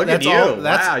 Wow. Look at you.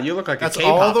 Wow, you look like a that's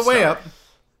K-pop all the way star. up.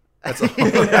 That's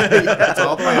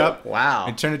all the way up. Wow.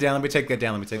 And turn it down. Let me take that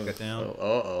down.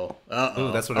 Uh-oh.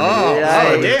 Ooh, that's what Oh,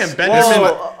 I really. damn.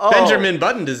 Benjamin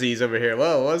Button disease over here.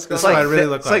 Whoa, what's going That's on? what I really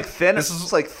look like. It's like thinner.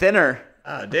 It's like thinner.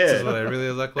 Oh, dude. This is what I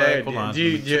really look like. Hold on.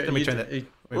 Let me turn that.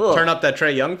 Turn up that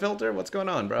Trey Young filter? What's going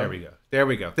on, bro? There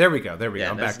we go.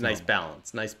 Yeah, I'm back to nice normal.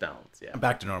 balance. Nice balance. Yeah. I'm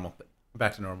back to normal.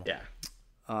 Yeah.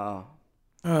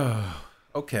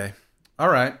 Okay. All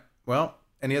right. Well,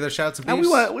 any other shouts and And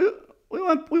beefs?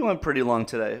 we went pretty long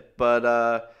today, but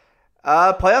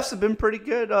playoffs have been pretty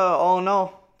good all in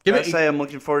all. I'd say I'm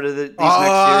looking forward to these next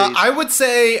series. I would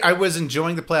say I was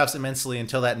enjoying the playoffs immensely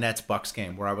until that Nets Bucks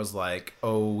game where I was like,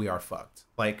 oh, we are fucked.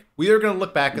 Like, we are going to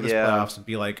look back at this playoffs and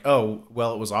be like, oh,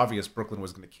 well, it was obvious Brooklyn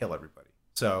was going to kill everybody.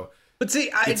 So, but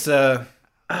see, it's we don't.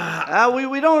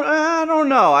 I don't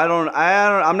know.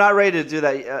 I'm not ready to do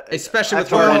that yet. Especially with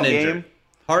After Harden one injured. game.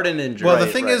 Harden injured. Well,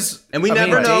 the thing is, and we I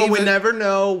never mean, know. David- We never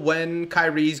know when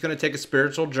Kyrie's going to take a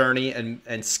spiritual journey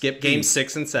and skip game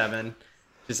 6 and 7.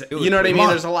 You know what I mean?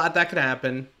 There's a lot that could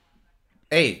happen.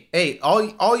 Hey,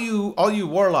 all you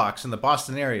warlocks in the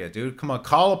Boston area, dude, come on,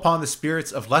 call upon the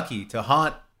spirits of Lucky to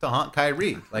haunt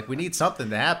Kyrie. Like, we need something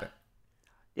to happen.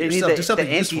 You need the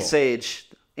anti-sage.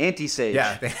 Anti-sage.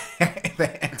 Yeah,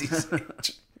 the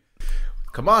anti-sage.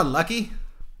 Come on, Lucky.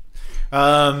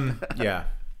 Yeah.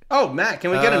 Oh, Matt,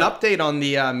 can we get an update on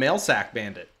the mail sack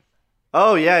bandit?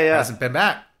 Oh, yeah. Hasn't been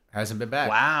back.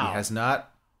 Wow.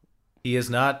 He has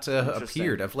not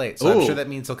appeared of late. So I'm sure that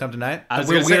means he'll come tonight. I was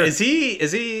going to say,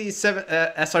 is he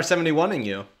SR71ing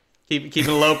you? Keeping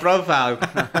a low profile,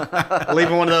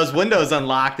 leaving one of those windows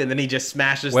unlocked, and then he just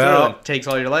smashes through and takes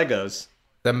all your Legos.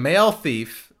 The mail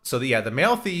thief. So the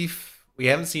mail thief. We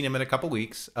haven't seen him in a couple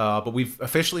weeks, but we've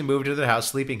officially moved into the house,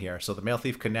 sleeping here. So the mail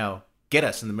thief can now get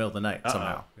us in the middle of the night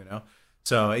somehow. You know.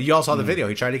 So you all saw the video.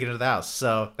 He tried to get into the house.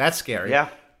 So that's scary. Yeah.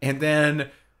 And then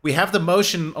we have the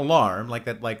motion alarm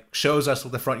that shows us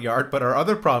the front yard. But our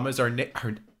other problem is you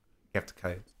have to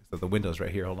cut the windows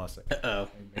right here. Hold on a second.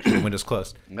 Make sure the window's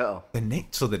closed. No.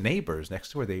 So the neighbors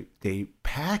next door, they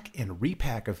pack and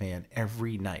repack a van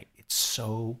every night. It's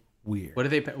so weird. What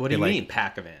do you mean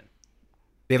pack a van?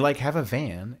 They have a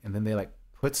van and then they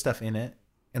put stuff in it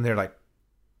and they're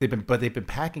they've been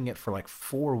packing it for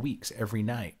 4 weeks every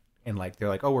night. And they're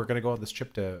like, oh, we're gonna go on this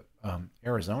trip to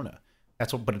Arizona.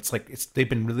 That's what. But they've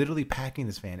been literally packing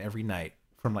this van every night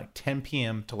from 10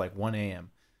 p.m. to 1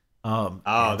 a.m.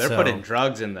 They're putting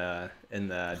drugs in the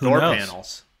door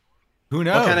panels. Who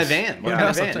knows? What kind of van? What kind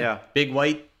of van? Yeah. Big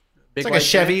white. It's like a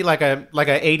Chevy, like a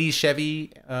 80s Chevy.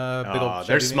 Big old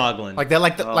they're Chevy smuggling. van.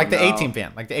 The A-Team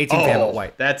van, the A-Team van but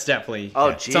white. That's definitely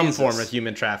some Jesus. form of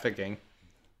human trafficking.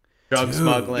 Drug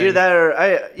smuggling. Either that or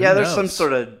there's knows?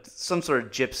 some sort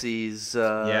of gypsies.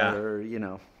 Or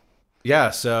Yeah,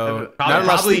 so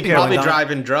Probably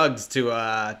driving drugs to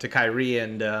Kyrie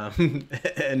and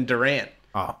and Durant.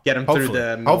 Get them through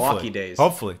the Milwaukee days.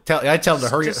 Hopefully, I tell them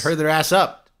to hurry their ass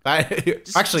up.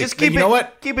 Actually, just keep you know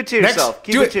what? Keep it to yourself.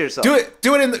 Keep it to yourself.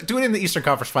 Do it in the Eastern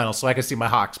Conference Finals, so I can see my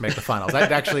Hawks make the finals. Let's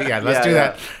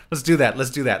do that.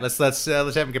 Let's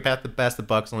have them get past the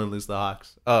Bucks and then lose the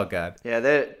Hawks. Oh God. Yeah,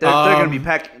 they're gonna be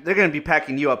packing. They're gonna be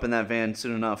packing you up in that van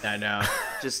soon enough. I know.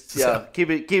 Just keep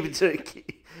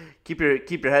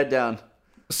your head down.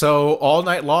 So all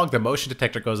night long, the motion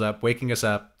detector goes up, waking us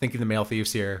up, thinking the mail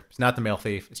thief's here. It's not the mail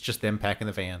thief. It's just them packing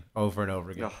the van over and over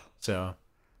again. Ugh. So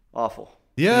awful.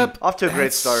 Yep. Off to a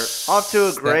great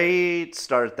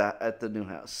start at the new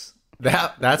house.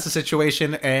 That's the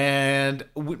situation. And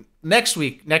next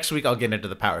week I'll get into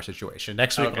the power situation.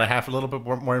 Next week I have a little bit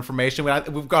more information.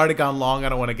 We've already gone long. I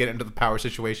don't want to get into the power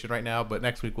situation right now, but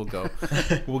next week we'll go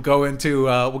in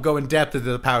depth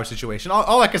into the power situation.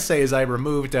 All I can say is I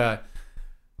removed a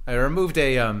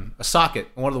socket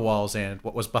on one of the walls, and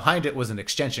what was behind it was an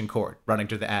extension cord running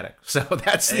to the attic. So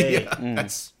that's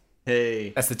that's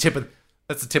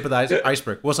the tip of the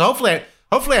iceberg. Well, so hopefully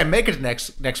I make it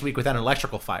next week without an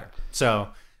electrical fire. So,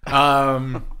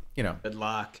 Good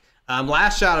luck.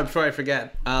 Last shout out before I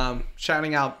forget.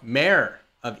 Shouting out Mayor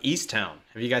of Easttown.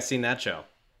 Have you guys seen that show?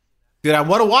 Dude, I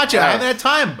want to watch it. I haven't had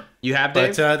time. You have,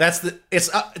 Dave? But it's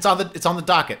on the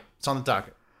docket. It's on the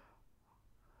docket.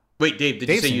 Wait, Dave, did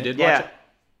Dave's you say you did watch it?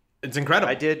 It's incredible.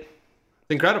 I did.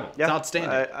 It's incredible. Yeah. It's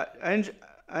outstanding.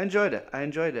 I enjoyed it.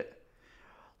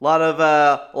 A lot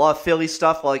of Philly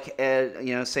stuff, like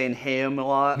saying ham a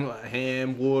lot.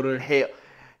 Ham, water.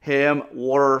 Ham,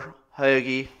 water,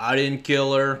 hoagie. I didn't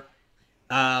kill her.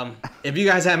 If you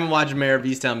guys haven't watched Mayor of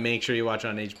Easttown, make sure you watch it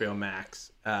on HBO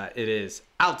Max. It is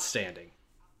outstanding.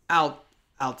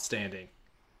 Outstanding.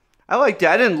 I liked it.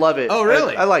 I didn't love it. Oh,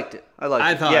 really? I liked it.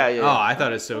 I thought, yeah. Oh, I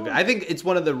thought it was so good. I think it's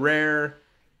one of the rare.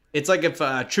 It's like if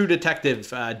True Detective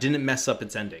didn't mess up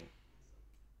its ending.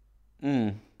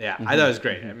 Yeah, I thought it was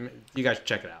great. You guys should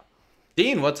check it out.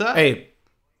 Dean, what's up? Hey,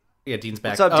 yeah, Dean's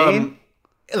back. What's up, Dean?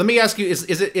 Let me ask you: Is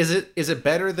it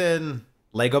better than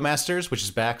Lego Masters, which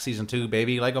is back season 2,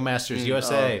 baby? Lego Masters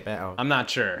USA. I'm not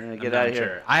sure. Yeah, get out of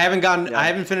here. I haven't gotten. Yeah. I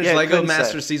haven't finished Lego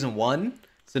Masters season 1,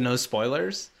 so no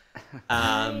spoilers.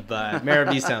 But Mayor of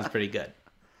Easttown's pretty good.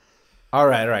 All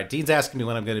right. Dean's asking me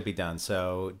when I'm going to be done.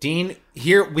 So, Dean,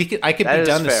 here I could be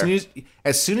done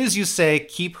as soon as you say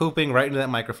 "keep hooping" right into that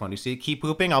microphone. You see, "keep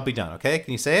hooping," I'll be done. Okay?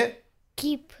 Can you say it?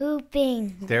 Keep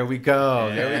hooping. There we go.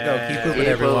 Yeah. There we go. Keep hooping,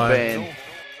 everyone. Hooping.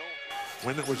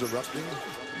 When it was erupting,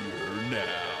 You're now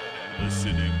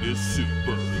listening to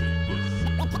Super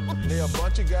Hooper. They're a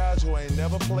bunch of guys who ain't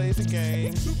never played the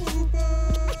game.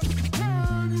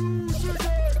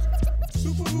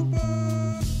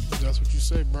 That's what you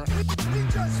say, bro. We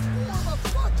just form a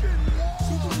fucking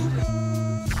wall.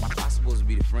 I'm supposed to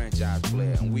be the franchise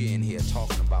player, and we're in here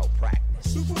talking about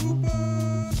practice.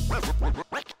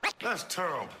 That's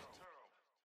terrible.